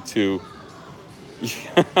is going to be too.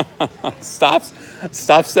 Stop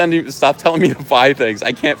telling me to buy things.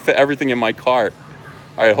 I can't fit everything in my cart.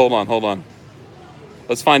 All right, hold on.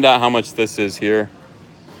 Let's find out how much this is here.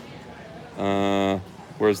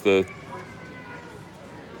 Where's the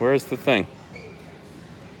thing?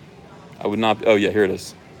 I would not. Oh yeah, here it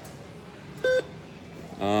is.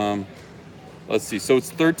 Let's see. So it's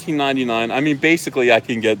 $13.99. I mean, basically, I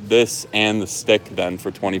can get this and the stick then for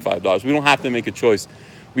 $25. We don't have to make a choice.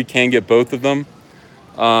 We can get both of them.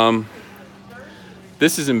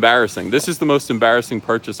 This is embarrassing. This is the most embarrassing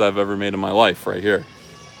purchase I've ever made in my life right here.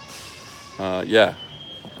 Yeah.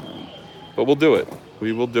 But we'll do it.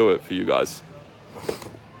 We will do it for you guys.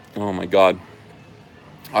 Oh, my God.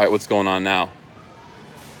 All right, what's going on now?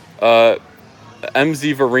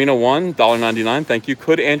 MZ Varina 1, $1.99. Thank you.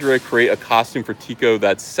 Could Andrea create a costume for Tico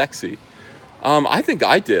that's sexy? I think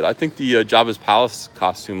I did. I think the Jabba's Palace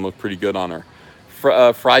costume looked pretty good on her.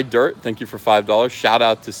 Fried Dirt, thank you for $5. Shout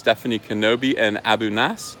out to Stephanie Kenobi and Abu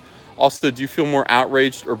Nas. Also, do you feel more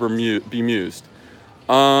outraged or bemused?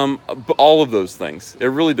 All of those things. It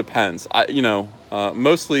really depends.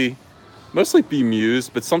 Mostly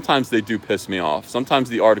bemused, but sometimes they do piss me off. Sometimes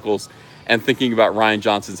the articles and thinking about Rian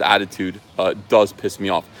Johnson's attitude does piss me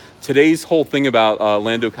off. Today's whole thing about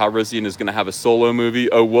Lando Calrissian is going to have a solo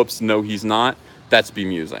movie. Oh, whoops, no, he's not. That's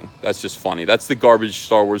bemusing. That's just funny. That's the garbage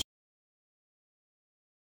Star Wars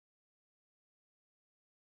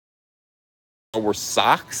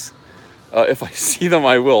socks. If I see them,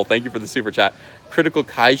 I will. Thank you for the super chat. Critical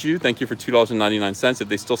Kaiju, thank you for $2.99. If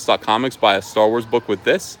they still stock comics, buy a Star Wars book with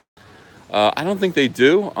this. I don't think they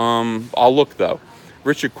do. I'll look, though.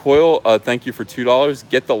 Richard Coyle, thank you for $2.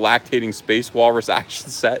 Get the lactating space walrus action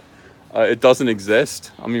set. It doesn't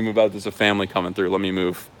exist. Let me move out. There's a family coming through. Let me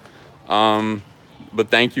move. But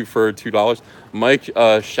thank you for $2. Mike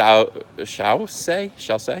shall see.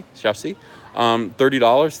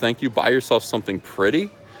 $30. Thank you. Buy yourself something pretty.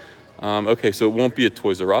 Okay, so it won't be a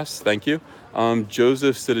Toys R Us. Thank you.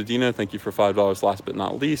 Joseph Citadino, thank you for $5. Last but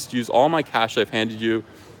not least, use all my cash I've handed you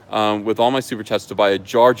with all my super chats to buy a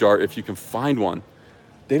Jar Jar if you can find one.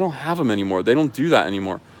 They don't have them anymore. They don't do that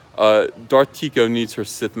anymore. Darth Tico needs her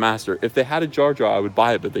Sith Master. If they had a Jar Jar, I would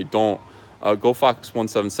buy it, but they don't.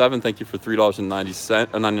 GoFox177, thank you for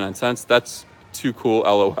 $3.99. That's too cool,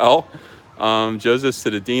 LOL. Joseph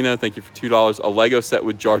Citadina, thank you for $2. A Lego set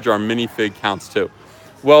with Jar Jar minifig counts too.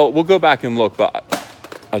 Well, we'll go back and look, but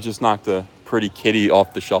I just knocked a pretty kitty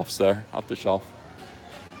off the shelf there, off the shelf.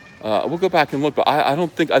 We'll go back and look, but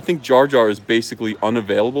I think Jar Jar is basically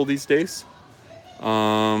unavailable these days.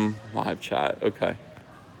 Live chat, okay.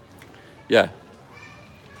 Yeah.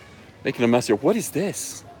 Making a mess here. What is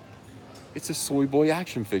this? It's a Soy Boy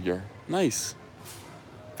action figure. Nice.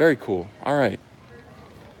 Very cool. All right.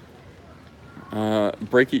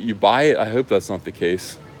 Break it, you buy it? I hope that's not the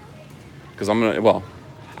case. Because I'm going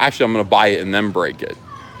to buy it and then break it.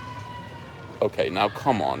 Okay, now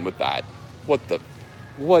come on with that.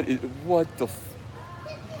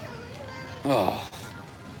 Oh.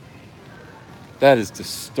 That is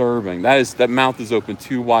disturbing. That mouth is open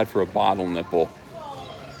too wide for a bottle nipple.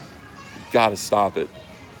 You gotta stop it.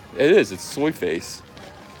 It is, it's soy face.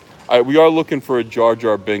 All right, we are looking for a Jar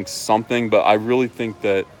Jar Binks something, but I really think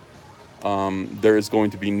that there is going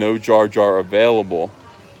to be no Jar Jar available.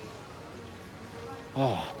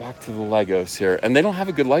 Oh, back to the Legos here. And they don't have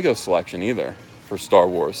a good Lego selection either for Star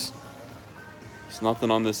Wars. There's nothing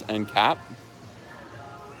on this end cap.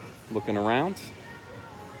 Looking around.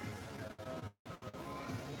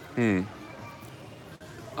 They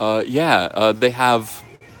have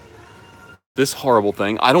this horrible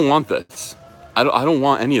thing. I don't want this. I don't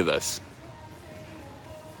want any of this.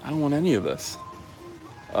 I don't want any of this.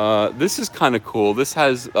 This is kind of cool. This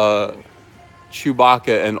has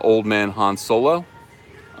Chewbacca and Old Man Han Solo.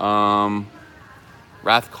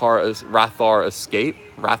 Rathtar Escape.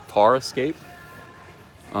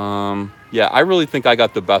 Yeah, I really think I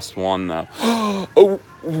got the best one though. Oh,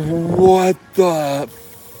 what the?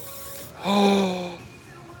 Oh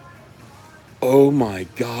my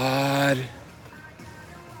God.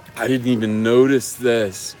 I didn't even notice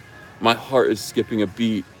this. My heart is skipping a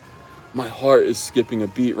beat. My heart is skipping a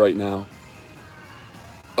beat right now.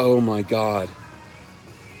 Oh my God.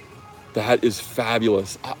 That is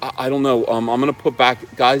fabulous. I don't know. I'm going to put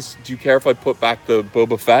back... Guys, do you care if I put back the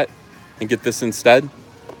Boba Fett and get this instead?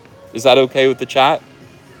 Is that okay with the chat?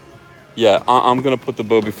 Yeah, I'm going to put the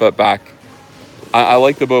Boba Fett back. I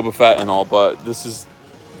like the Boba Fett and all, but this is...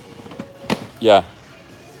 Yeah.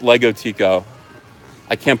 Lego Tico.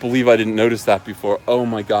 I can't believe I didn't notice that before. Oh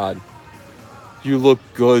my God. You look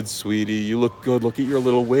good, sweetie. You look good. Look at your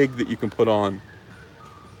little wig that you can put on.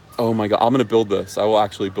 Oh my God. I'm going to build this. I will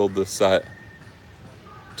actually build this set.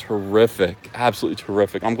 Terrific. Absolutely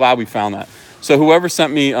terrific. I'm glad we found that. So whoever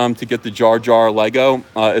sent me to get the Jar Jar Lego,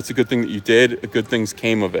 it's a good thing that you did. Good things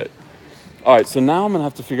came of it. All right. So now I'm going to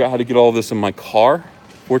have to figure out how to get all this in my car.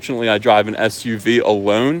 Fortunately, I drive an SUV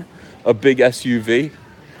alone. A big SUV.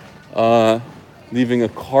 Leaving a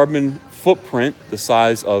carbon footprint the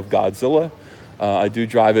size of Godzilla. I do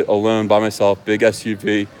drive it alone by myself, big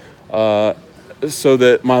SUV, so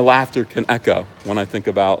that my laughter can echo when I think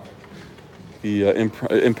about the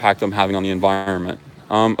impact I'm having on the environment.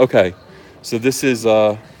 Okay, so this is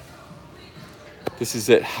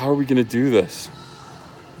it. How are we gonna do this?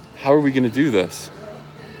 How are we gonna do this?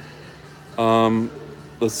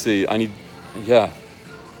 Let's see. Yeah,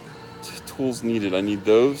 tools needed. I need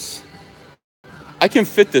those. I can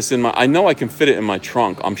fit this in my. I know I can fit it in my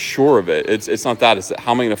trunk. I'm sure of it. It's not that. It's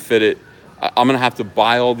how am I gonna fit it? I'm gonna have to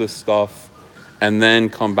buy all this stuff, and then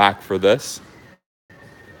come back for this.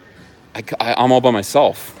 I'm all by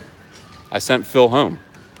myself. I sent Phil home.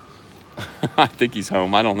 I think he's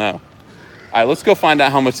home. I don't know. All right, let's go find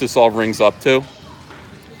out how much this all rings up to.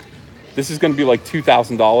 This is going to be like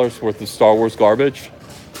 $2,000 worth of Star Wars garbage.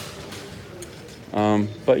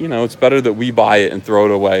 But, you know, it's better that we buy it and throw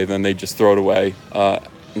it away than they just throw it away,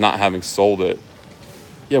 not having sold it.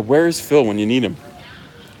 Yeah, where is Phil when you need him?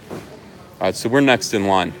 All right, so we're next in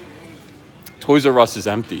line. Toys R Us is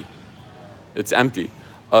empty. It's empty.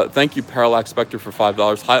 Thank you, Parallax Spectre, for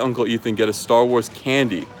 $5. Hi, Uncle Ethan. Get a Star Wars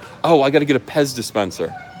candy. Oh, I got to get a Pez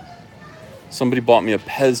dispenser. Somebody bought me a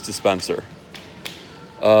Pez dispenser.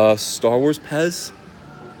 Star Wars Pez.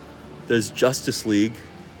 There's Justice League.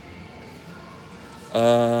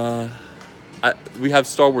 We have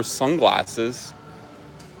Star Wars sunglasses.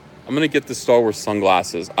 I'm going to get the Star Wars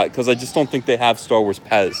sunglasses because I just don't think they have Star Wars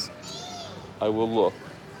Pez. I will look.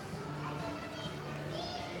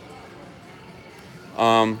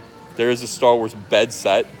 There is a Star Wars bed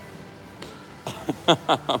set.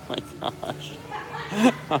 Oh my gosh.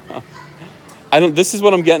 This is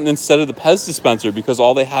what I'm getting instead of the Pez dispenser because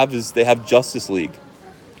all they have is they have Justice League.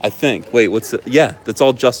 I think. Wait, yeah, that's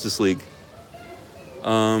all Justice League.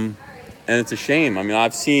 And it's a shame. I mean,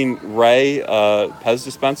 I've seen Ray Pez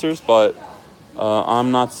dispensers, but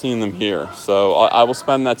I'm not seeing them here. So I will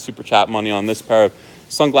spend that super chat money on this pair of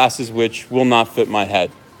sunglasses, which will not fit my head.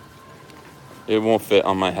 It won't fit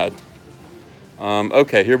on my head.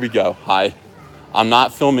 Okay, here we go. Hi. I'm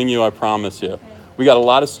not filming you, I promise you. We got a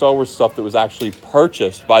lot of Star Wars stuff that was actually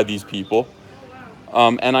purchased by these people.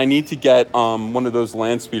 And I need to get one of those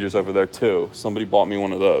land speeders over there too. Somebody bought me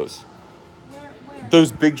one of those. Where?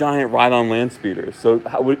 Those big giant ride-on land speeders. So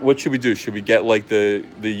what should we do? Should we get like the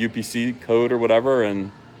UPC code or whatever?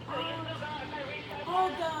 And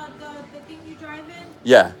Oh, the thing you drive in?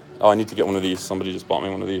 yeah. Oh, I need to get one of these. Somebody just bought me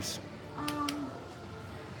one of these.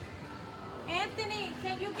 Anthony,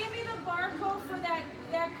 can you give me the barcode for that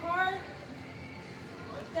car?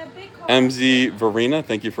 That big car? MZ Verena,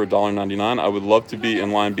 thank you for $1.99. I would love to be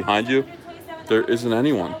in line behind you. There isn't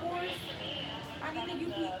anyone.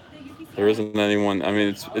 There isn't anyone. I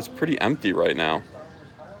mean, it's pretty empty right now.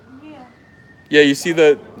 Yeah, you see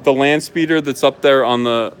the land speeder that's up there on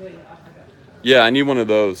the... Yeah, I need one of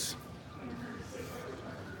those.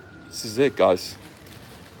 This is it, guys.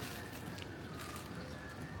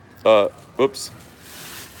 Whoops.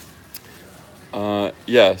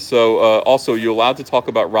 Yeah, so also, you're allowed to talk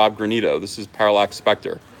about Rob Granito. This is Parallax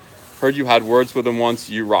Spectre. Heard you had words with him once.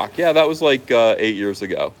 You rock. Yeah, that was like 8 years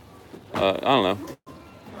ago. I don't know.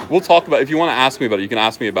 We'll talk about it. If you want to ask me about it, you can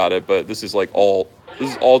ask me about it, but this is all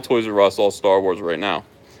Toys R Us, all Star Wars right now.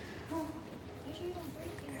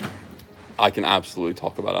 I can absolutely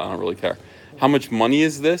talk about it. I don't really care. How much money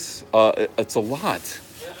is this? It's a lot.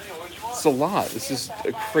 It's a lot. This is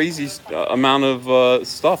a crazy amount of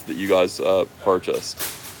stuff that you guys purchased.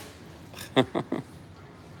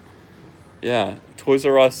 Yeah, Toys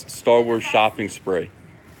R Us Star Wars shopping spree.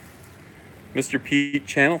 Mr. Pete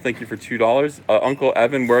Channel, thank you for $2. Uncle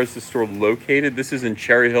Evan, where is the store located? This is in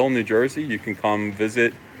Cherry Hill, New Jersey. You can come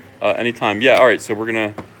visit anytime. Yeah, all right, so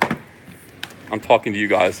I'm talking to you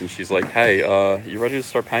guys, and she's like, hey, you ready to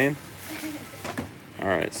start paying? All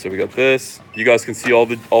right, so we got this. You guys can see all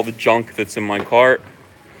the junk that's in my cart.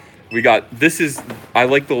 We got, I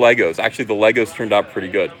like the Legos. Actually, the Legos turned out pretty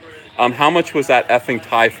good. How much was that effing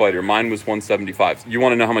TIE fighter? Mine was $175. You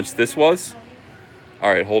want to know how much this was?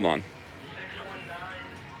 All right, hold on.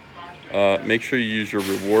 Make sure you use your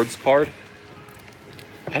rewards card.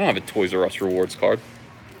 I don't have a Toys R Us rewards card.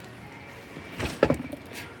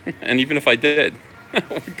 And even if I did,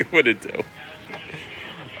 what good would it do?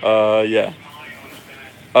 Yeah.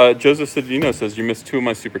 Joseph Cedino says, you missed 2 of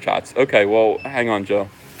my super chats. Okay, well, hang on, Joe.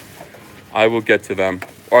 I will get to them.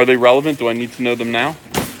 Are they relevant? Do I need to know them now?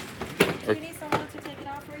 Do you need someone to take it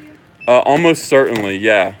out for you? Almost certainly,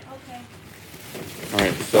 yeah. Okay. All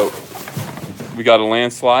right, so we got a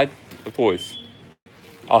landslide of toys.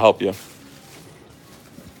 I'll help you.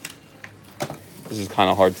 This is kind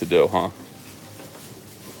of hard to do, huh?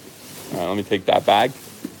 All right, let me take that bag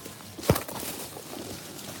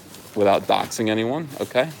without doxing anyone.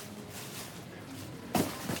 Okay.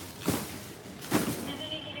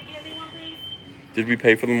 Did we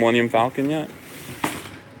pay for the Millennium Falcon yet?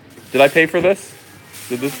 Did I pay for this?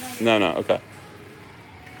 Did this? No, no. Okay.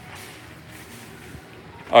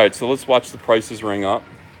 All right, so let's watch the prices ring up.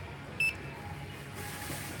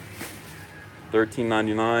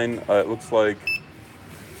 $13.99. It looks like,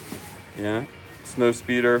 yeah. Snow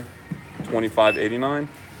Speeder, $25.89.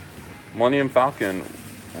 Millennium Falcon,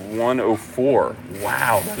 $104.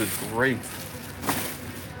 Wow, that is great.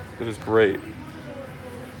 That is great.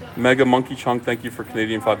 Mega Monkey Chunk, thank you for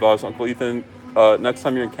Canadian $5. Uncle Ethan, next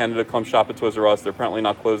time you're in Canada, come shop at Toys R Us. They're apparently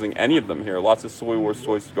not closing any of them here. Lots of Soy Wars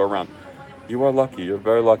toys to go around. You are lucky. You're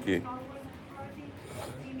very lucky.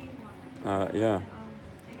 Yeah.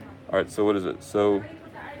 All right, so what is it? So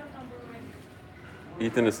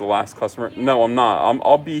Ethan is the last customer. No, I'm not.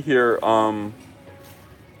 I'll be here.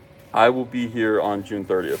 I will be here on June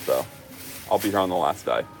 30th, though. I'll be here on the last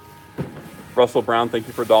day. Russell Brown, thank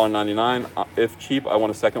you for $1.99. If cheap, I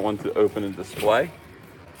want a second one to open and display.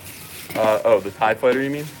 Oh, the TIE Fighter, you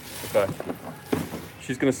mean? Okay.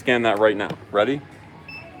 She's going to scan that right now. Ready?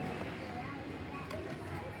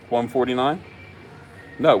 $149?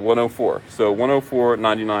 No, $104. So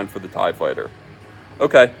 $104.99 for the TIE Fighter.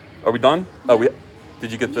 Okay. Are we done? Oh,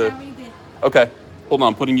 did you get the... Yeah, we did. Okay. Hold on.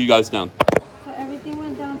 I'm putting you guys down. So everything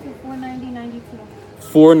went down to $490.92.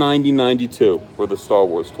 $490.92 for the Star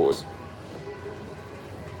Wars toys.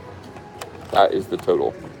 That is the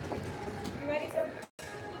total. You ready, sir?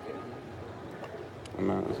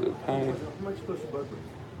 Amount is okay.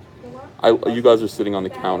 You guys are sitting on the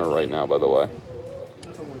counter right now, by the way.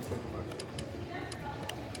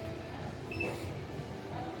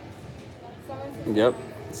 Yep,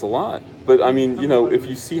 it's a lot. But I mean, you know, if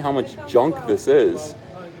you see how much junk this is.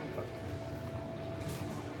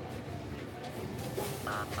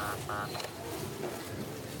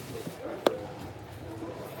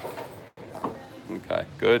 Okay,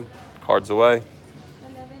 good. Cards away.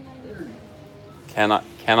 Cannot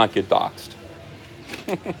get doxxed.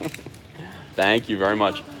 Thank you very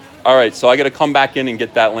much. All right, so I got to come back in and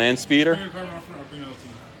get that land speeder.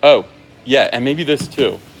 Oh, yeah, and maybe this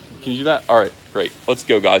too. Can you do that? All right, great. Let's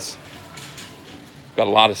go, guys. Got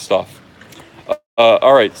a lot of stuff.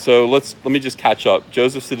 All right, so let me just catch up.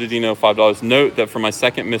 Joseph Citadino, $5. Note that for my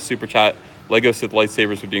second missed super chat, Lego Sith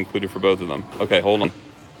lightsabers would be included for both of them. Okay, hold on.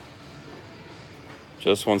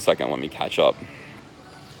 Just 1 second. Let me catch up.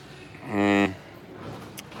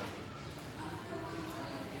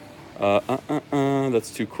 That's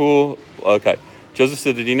too cool. Okay. Joseph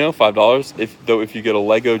Citadino, $5. If you get a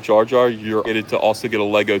Lego Jar Jar, you're rated to also get a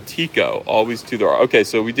Lego Tico. Always two there are. Okay,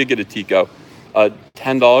 so we did get a Tico.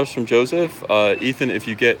 $10 from Joseph. Ethan, if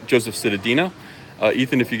you get Joseph Citadino.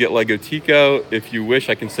 Ethan, if you get Lego Tico, if you wish,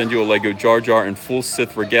 I can send you a Lego Jar Jar in full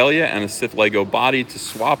Sith regalia and a Sith Lego body to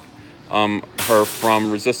swap her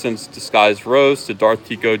from Resistance Disguised Rose to Darth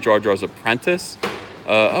Tico Jar Jar's apprentice.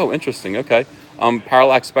 Oh, interesting. Okay.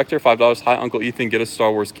 Parallax Spectre, $5. Hi, Uncle Ethan. Get a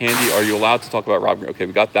Star Wars candy. Are you allowed to talk about Rob? Okay,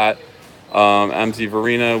 we got that. MZ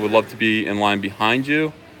Verena would love to be in line behind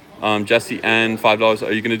you. Jesse N, $5.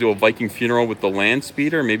 Are you going to do a Viking funeral with the land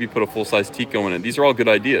speeder? Maybe put a full-size Tico in it. These are all good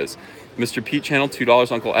ideas. Mr. Pete Channel,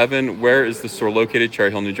 $2. Uncle Evan, where is the store located? Cherry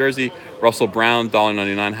Hill, New Jersey. Russell Brown,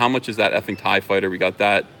 $1.99. How much is that effing TIE Fighter? We got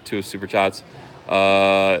that. 2 super chats.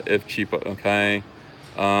 If cheap, okay.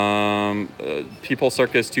 People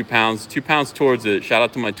Circus, £2. 2 pounds towards it. Shout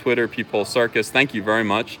out to my Twitter, People Circus. Thank you very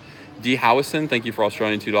much. D. Howison, thank you for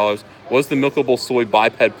Australian $2. Was the Milkable Soy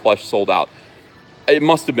biped plush sold out? It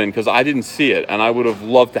must have been, because I didn't see it, and I would have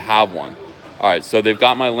loved to have one. All right, so they've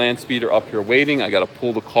got my land speeder up here waiting. I got to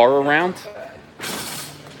pull the car around.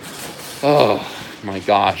 Oh my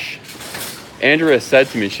gosh. Andrea said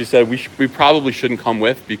to me, she said we probably shouldn't come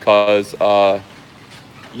with because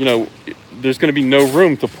you know, there's going to be no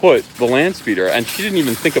room to put the land speeder, and she didn't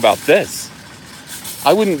even think about this.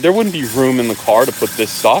 There wouldn't be room in the car to put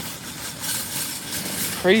this stuff.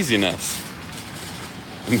 Craziness.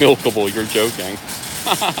 Milkable, you're joking.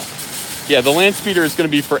 Yeah, the land speeder is going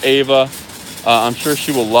to be for Ava. I'm sure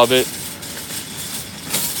she will love it.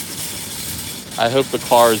 I hope the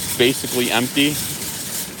car is basically empty.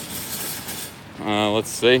 Let's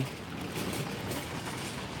see.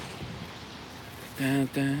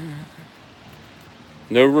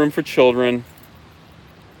 No room for children.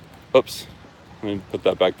 Oops. Let me put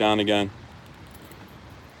that back down again.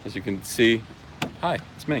 As you can see. Hi,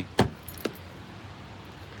 it's me.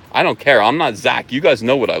 I don't care. I'm not Zach. You guys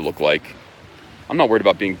know what I look like. I'm not worried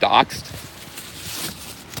about being doxxed.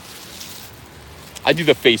 I do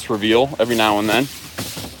the face reveal every now and then.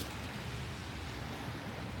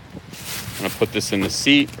 I'm gonna put this in the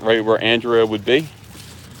seat right where Andrea would be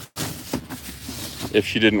if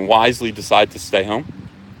she didn't wisely decide to stay home.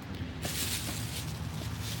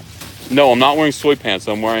 No, I'm not wearing soy pants.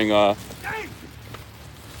 I'm wearing wearing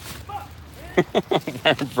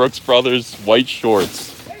Brooks Brothers white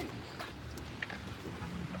shorts.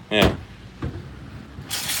 Yeah.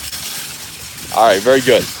 All right, very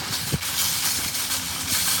good.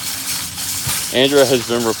 Andrea has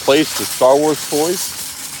been replaced with Star Wars toys,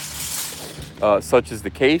 such as the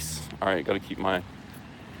case. All right, got to keep my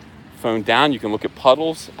phone down. You can look at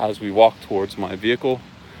puddles as we walk towards my vehicle.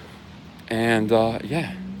 And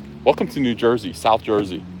yeah, welcome to New Jersey, South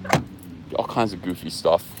Jersey. All kinds of goofy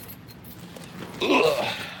stuff. Ugh.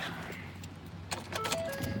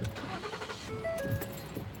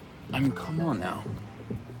 I mean, come on now.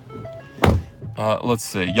 Let's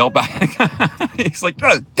see. Yell back. He's like,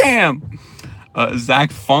 oh, damn.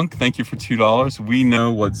 Zach Funk, thank you for $2. We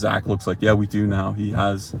know what Zach looks like. Yeah, we do now. He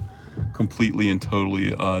has completely and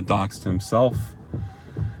totally doxed himself.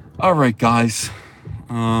 All right, guys.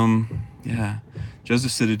 Yeah.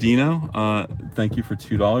 Joseph Citadino, thank you for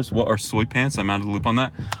 $2. What are soy pants? I'm out of the loop on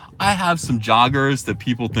that. I have some joggers that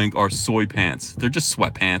people think are soy pants. They're just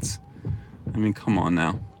sweatpants. I mean, come on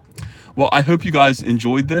now. Well, I hope you guys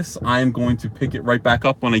enjoyed this. I am going to pick it right back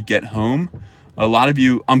up when I get home. A lot of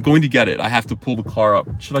you, I'm going to get it. I have to pull the car up.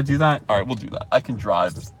 Should I do that? All right, we'll do that. I can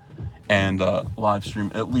drive and live stream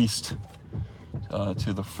at least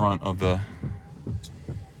to the front of the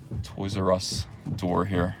Toys R Us door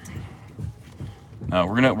here. No,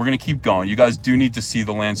 we're gonna keep going. You guys do need to see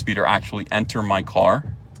the land speeder actually enter my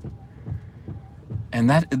car. And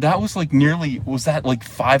that was like nearly, was that like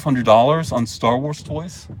 $500 on Star Wars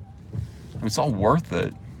toys? I mean, it's all worth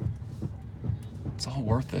it. It's all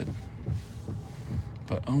worth it.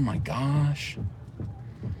 But oh my gosh.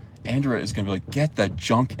 Andrea is gonna be like, get that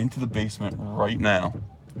junk into the basement right now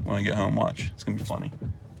when I get home. Watch. It's gonna be funny.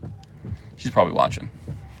 She's probably watching.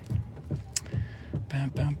 Bam,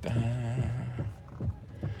 bam, bam.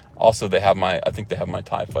 Also, I think they have my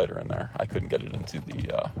TIE fighter in there. I couldn't get it into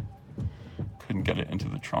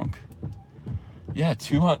the trunk. Yeah, it's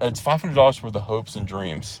 $500 worth of hopes and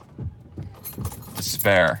dreams to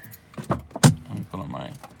spare. Let me put on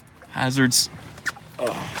my hazards.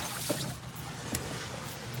 Ugh.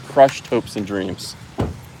 Crushed hopes and dreams.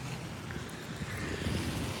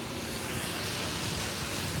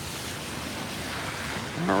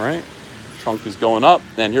 All right, trunk is going up,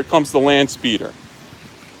 and here comes the land speeder.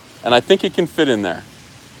 And I think it can fit in there.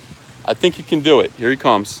 I think it can do it. Here he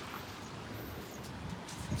comes.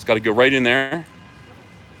 It's got to go right in there.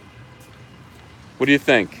 What do you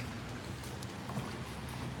think?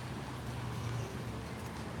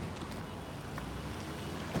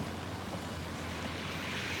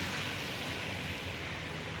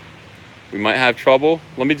 We might have trouble.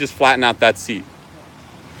 Let me just flatten out that seat.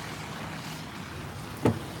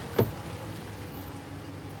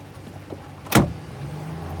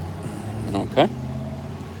 Okay.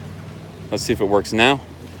 Let's see if it works now.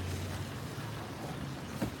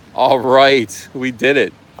 All right, we did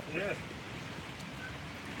it. Yeah.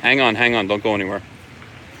 Hang on, don't go anywhere.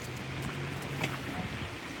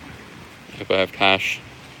 If I have cash.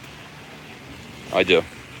 I do.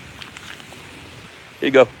 Here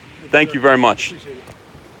you go. Thank you very much. Appreciate it.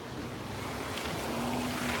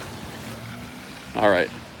 All right.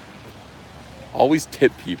 Always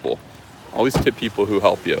tip people. Always tip people who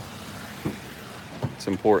help you. It's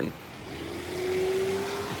important.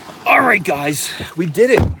 All right, guys, we did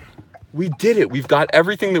it. We did it. We've got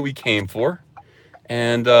everything that we came for.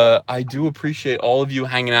 And I do appreciate all of you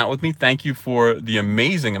hanging out with me. Thank you for the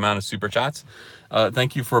amazing amount of super chats.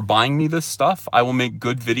 Thank you for buying me this stuff. I will make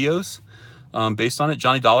good videos based on it.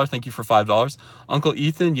 Johnny Dollar, thank you for $5. Uncle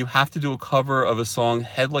Ethan, you have to do a cover of a song,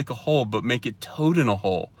 Head Like a Hole, but make it Toad in a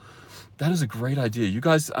Hole. That is a great idea. You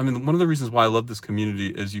guys, I mean, one of the reasons why I love this community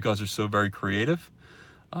is you guys are so very creative.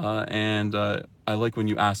 And I like when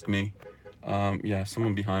you ask me, yeah,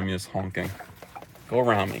 someone behind me is honking. Go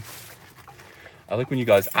around me. I like when you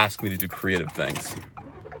guys ask me to do creative things.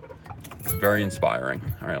 It's very inspiring.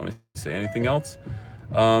 All right, let me see. Anything else?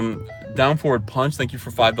 Down Forward Punch, thank you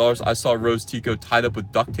for $5. I saw Rose Tico tied up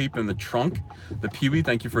with duct tape in the trunk. The Pee-wee,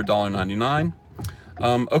 thank you for $1.99.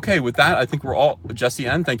 Okay, with that, I think we're all, Jesse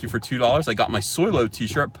N, thank you for $2. I got my Soilo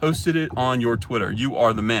t-shirt, posted it on your Twitter. You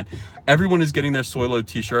are the man. Everyone is getting their Soilo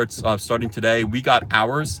t-shirts starting today. We got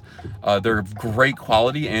ours. They're of great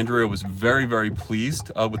quality. Andrea was very, very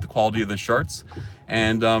pleased with the quality of the shirts.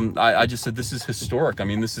 And I just said, this is historic. I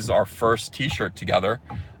mean, this is our first t-shirt together.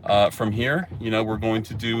 From here, you know, we're going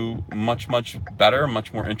to do much, much better,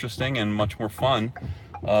 much more interesting, and much more fun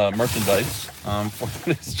merchandise for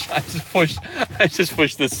this. I just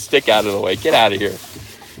pushed this stick out of the way. Get out of here.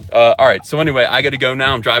 All right, so anyway, I got to go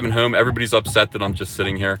now. I'm driving home. Everybody's upset that I'm just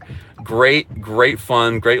sitting here. Great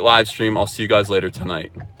fun, great live stream. I'll see you guys later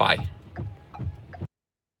tonight. Bye.